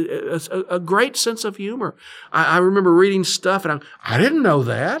 There is a great sense of humor. I remember reading stuff and I didn't know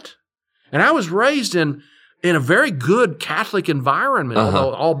that. And I was raised in a very good Catholic environment,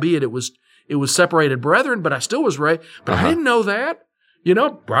 although albeit it was It was separated brethren, but I still was raised. But I didn't know that.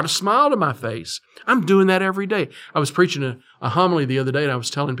 Brought a smile to my face. I'm doing that every day. I was preaching a homily the other day, and I was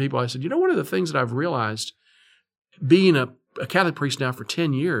telling people, I said, one of the things that I've realized, being a Catholic priest now for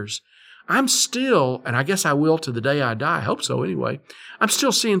 10 years, I'm still, and I guess I will to the day I die, I hope so anyway, I'm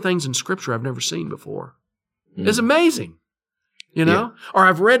still seeing things in Scripture I've never seen before. It's amazing. Or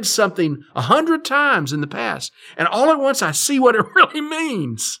I've read something 100 times in the past, and all at once I see what it really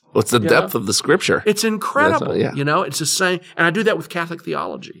means. What's the depth of the Scripture? It's incredible. It's the same. And I do that with Catholic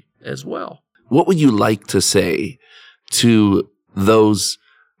theology as well. What would you like to say to those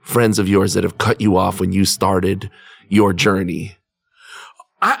friends of yours that have cut you off when you started your journey?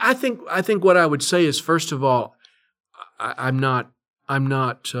 I think what I would say is, first of all, I'm not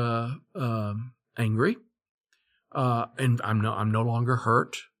angry. And I'm no longer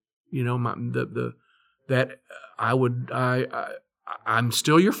hurt. I'm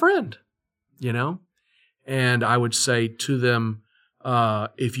still your friend, and I would say to them,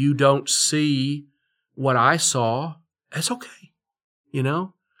 if you don't see what I saw, it's okay.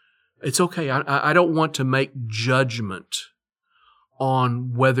 It's okay. I don't want to make judgment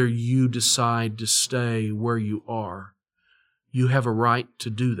on whether you decide to stay where you are. You have a right to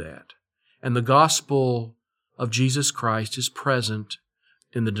do that. And the gospel of Jesus Christ is present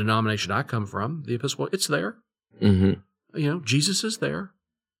in the denomination I come from, the Episcopal. It's there. Mm-hmm. Jesus is there.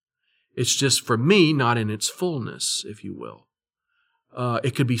 It's just, for me, not in its fullness, if you will.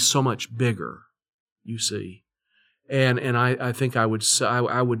 It could be so much bigger, you see. And I think I would say,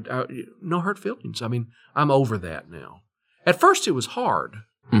 I would no hurt feelings. I mean, I'm over that now. At first, it was hard.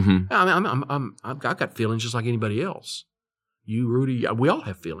 Mm-hmm. I've got feelings just like anybody else. You, Rudy, we all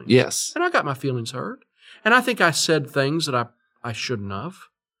have feelings. Yes. And I got my feelings hurt. And I think I said things that I shouldn't have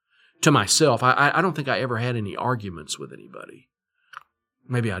to myself. I don't think I ever had any arguments with anybody.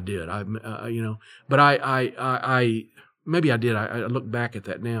 Maybe I did. But I maybe I did. I look back at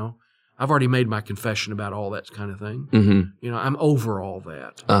that now. I've already made my confession about all that kind of thing. Mm-hmm. I'm over all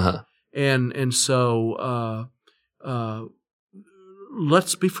that. Uh-huh. And so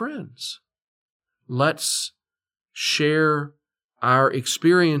let's be friends. Let's share our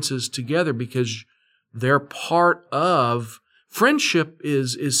experiences together, because they're part of friendship.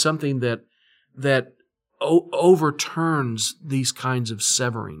 Is something that overturns these kinds of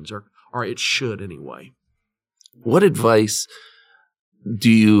severings, or it should anyway. What advice would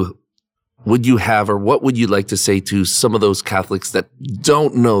you have, or what would you like to say to some of those Catholics that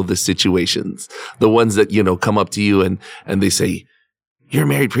don't know the situations, the ones that come up to you and they say, "You're a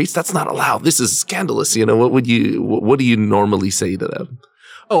married priest? That's not allowed. This is scandalous." What do you normally say to them?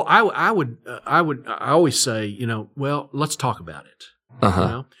 Oh, I always say, well, let's talk about it.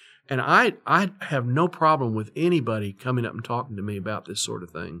 Uh-huh. And I have no problem with anybody coming up and talking to me about this sort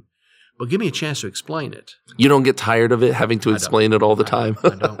of thing, but give me a chance to explain it. You don't get tired of it, having to explain it all the time? I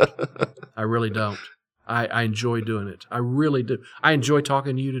don't. I really don't. I enjoy doing it. I really do. I enjoy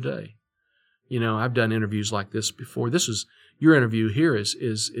talking to you today. I've done interviews like this before. Your interview here is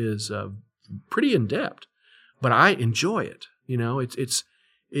pretty in depth, but I enjoy it.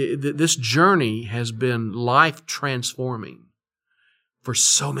 This journey has been life transforming for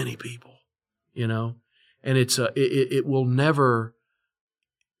so many people, and it will never.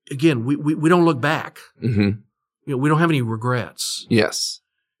 Again, we don't look back. Mm-hmm. We don't have any regrets. Yes,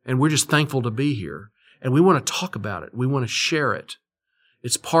 and we're just thankful to be here, and we want to talk about it. We want to share it.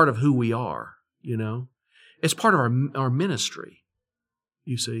 It's part of who we are. It's part of our ministry.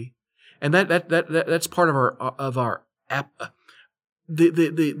 You see, and that's part of our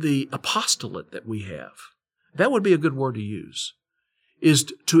the apostolate that we have. That would be a good word to use, is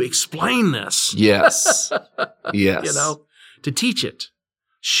to explain this. Yes. Yes. To teach it,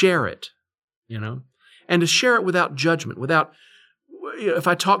 share it, and to share it without judgment, if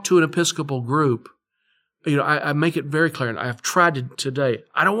I talk to an Episcopal group, I make it very clear, and I've tried to today,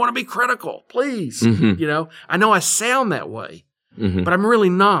 I don't want to be critical, please. Mm-hmm. I know I sound that way, mm-hmm. but I'm really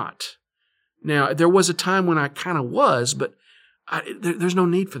not. Now, there was a time when I kind of was, but there's no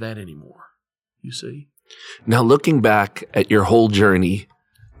need for that anymore, you see. Now, looking back at your whole journey,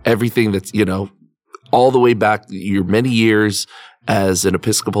 everything that's, all the way back, your many years as an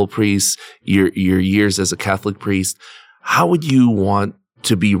Episcopal priest, your years as a Catholic priest, how would you want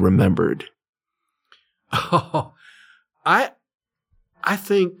to be remembered? Oh, I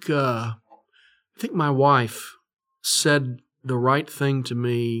think my wife said the right thing to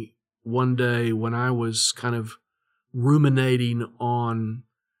me one day when I was kind of ruminating on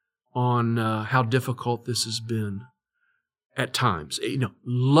how difficult this has been at times.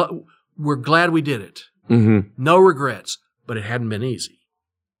 We're glad we did it. Mm-hmm. No regrets, but it hadn't been easy.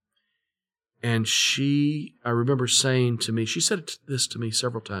 And I remember saying to me, she said this to me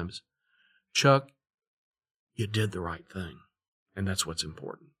several times, Chuck, you did the right thing. And that's what's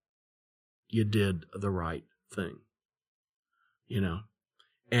important. You did the right thing.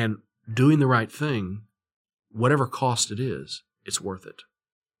 And doing the right thing, whatever cost it is, it's worth it.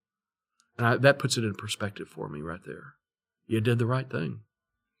 And that puts it in perspective for me right there. You did the right thing.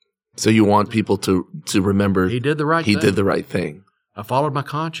 So you want people to remember he did the right he thing. did the right thing. I followed my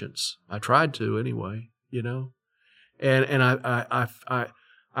conscience. I tried to anyway, And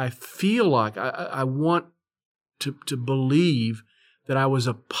I feel like I want to believe that I was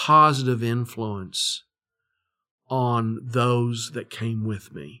a positive influence on those that came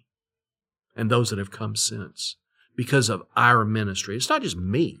with me and those that have come since because of our ministry. It's not just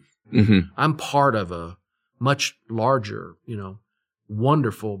me. Mm-hmm. I'm part of a much larger,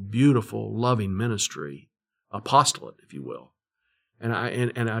 wonderful, beautiful, loving ministry, apostolate, if you will. And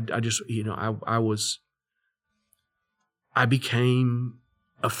I just, I became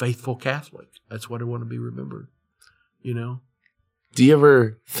a faithful Catholic. That's what I want to be remembered, Do you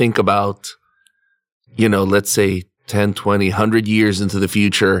ever think about, let's say 10, 20, 100 years into the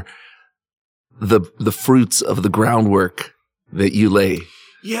future, the fruits of the groundwork that you lay?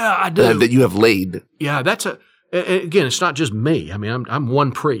 Yeah, I do. That you have laid. Yeah, again, it's not just me. I mean, I'm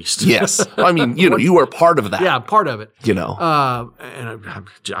one priest. Yes. I mean, you are part of that. Yeah, part of it. And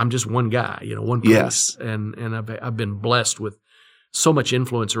I'm just one guy, one priest. Yes. And I've been blessed with so much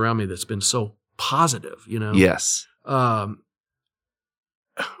influence around me that's been so positive, Yes. I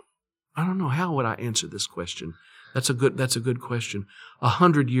don't know, how would I answer this question? That's a good question.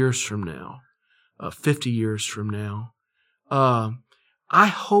 100 years from now, 50 years from now, I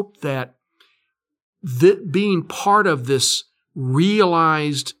hope that being part of this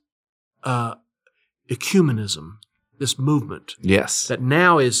realized ecumenism, this movement, yes, that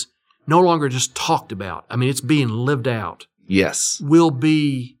now is no longer just talked about. I mean, it's being lived out. Yes, will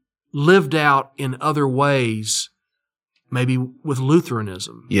be lived out in other ways, maybe with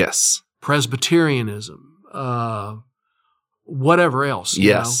Lutheranism. Yes, Presbyterianism, whatever else.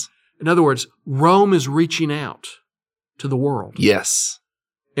 Yes. In other words, Rome is reaching out to the world. Yes.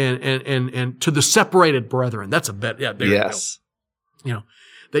 And to the separated brethren. That's a bet. Yeah, there yes. you go.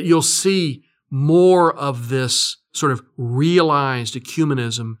 That you'll see more of this sort of realized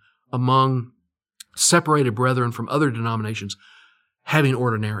ecumenism among separated brethren from other denominations having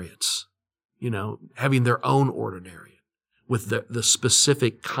ordinariates, having their own ordinariate with the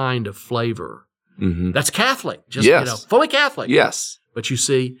specific kind of flavor. Mm-hmm. That's Catholic, just, yes. Fully Catholic. Yes. But you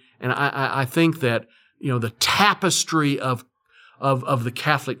see, and I think that, the tapestry of the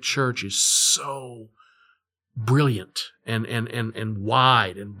Catholic Church is so brilliant and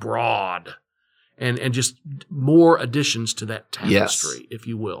wide and broad and just more additions to that tapestry, if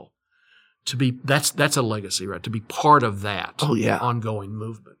you will. That's a legacy, right? To be part of that ongoing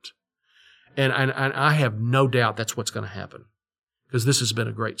movement. And I have no doubt that's what's going to happen because this has been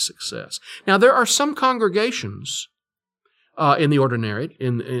a great success. Now, there are some congregations in the ordinariate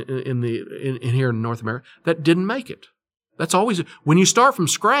in here in North America that didn't make it. That's always when you start from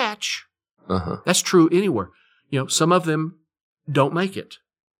scratch. That's true anywhere. Some of them don't make it.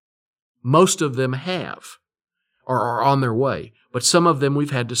 Most of them have, or are on their way. But some of them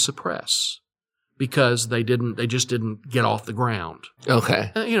we've had to suppress because they just didn't get off the ground.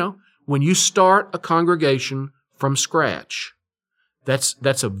 Okay. When you start a congregation from scratch,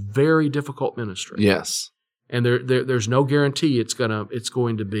 that's a very difficult ministry. Yes. And there's no guarantee it's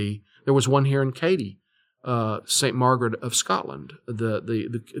going to be. There was one here in Katy, St. Margaret of Scotland,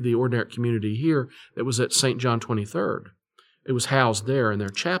 the ordinary community here that was at St. John 23rd. It was housed there in their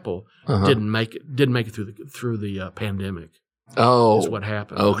chapel. Didn't make it through the pandemic. Oh, is what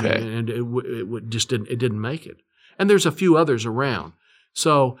happened. Okay. And it just didn't make it. And there's a few others around.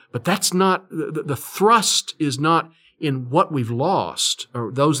 So, but that's not the thrust is not in what we've lost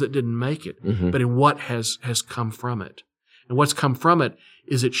or those that didn't make it, but in what has come from it. And what's come from it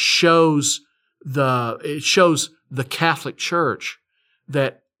is it shows the Catholic Church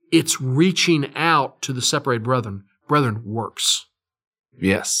that it's reaching out to the separated brethren works.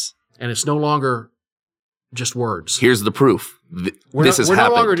 Yes. And it's no longer just words. Here's the proof. We're no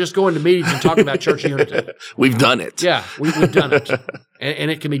longer just going to meetings and talking about church unity. We've done it. Yeah, we've done it.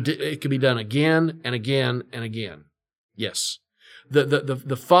 And it can be done again and again and again. Yes.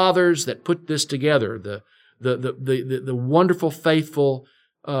 The fathers that put this together, the wonderful, faithful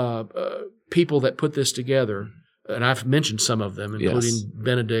people that put this together, and I've mentioned some of them, including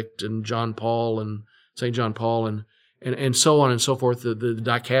Benedict and John Paul and St. John Paul and so on and so forth, the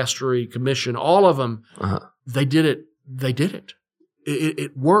Dicastery Commission, all of them, they did it. They did it.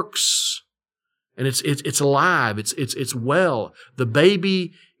 It works. And it's alive. It's well. The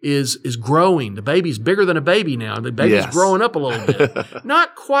baby is growing. The baby's bigger than a baby now. The baby's growing up a little bit.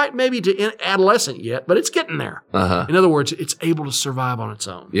 Not quite maybe to adolescent yet, but it's getting there. Uh-huh. In other words, it's able to survive on its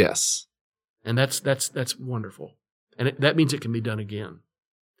own. Yes. And that's wonderful. And that means it can be done again.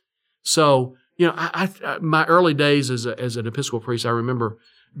 So, I my early days as an Episcopal priest, I remember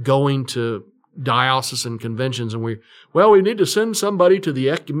going to diocesan conventions, and we need to send somebody to the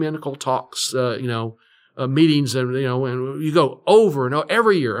ecumenical talks, meetings, and and you go over and over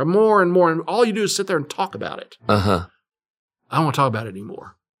every year, and more, and all you do is sit there and talk about it. Uh-huh. I don't want to talk about it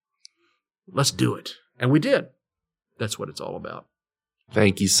anymore. Let's do it. And we did. That's what it's all about.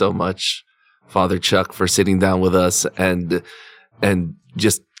 Thank you so much, Father Chuck, for sitting down with us and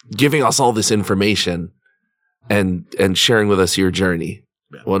just giving us all this information and sharing with us your journey.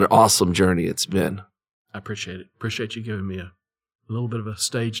 Yeah. What an awesome journey it's been. I appreciate it. Appreciate you giving me a little bit of a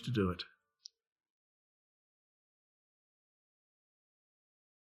stage to do it.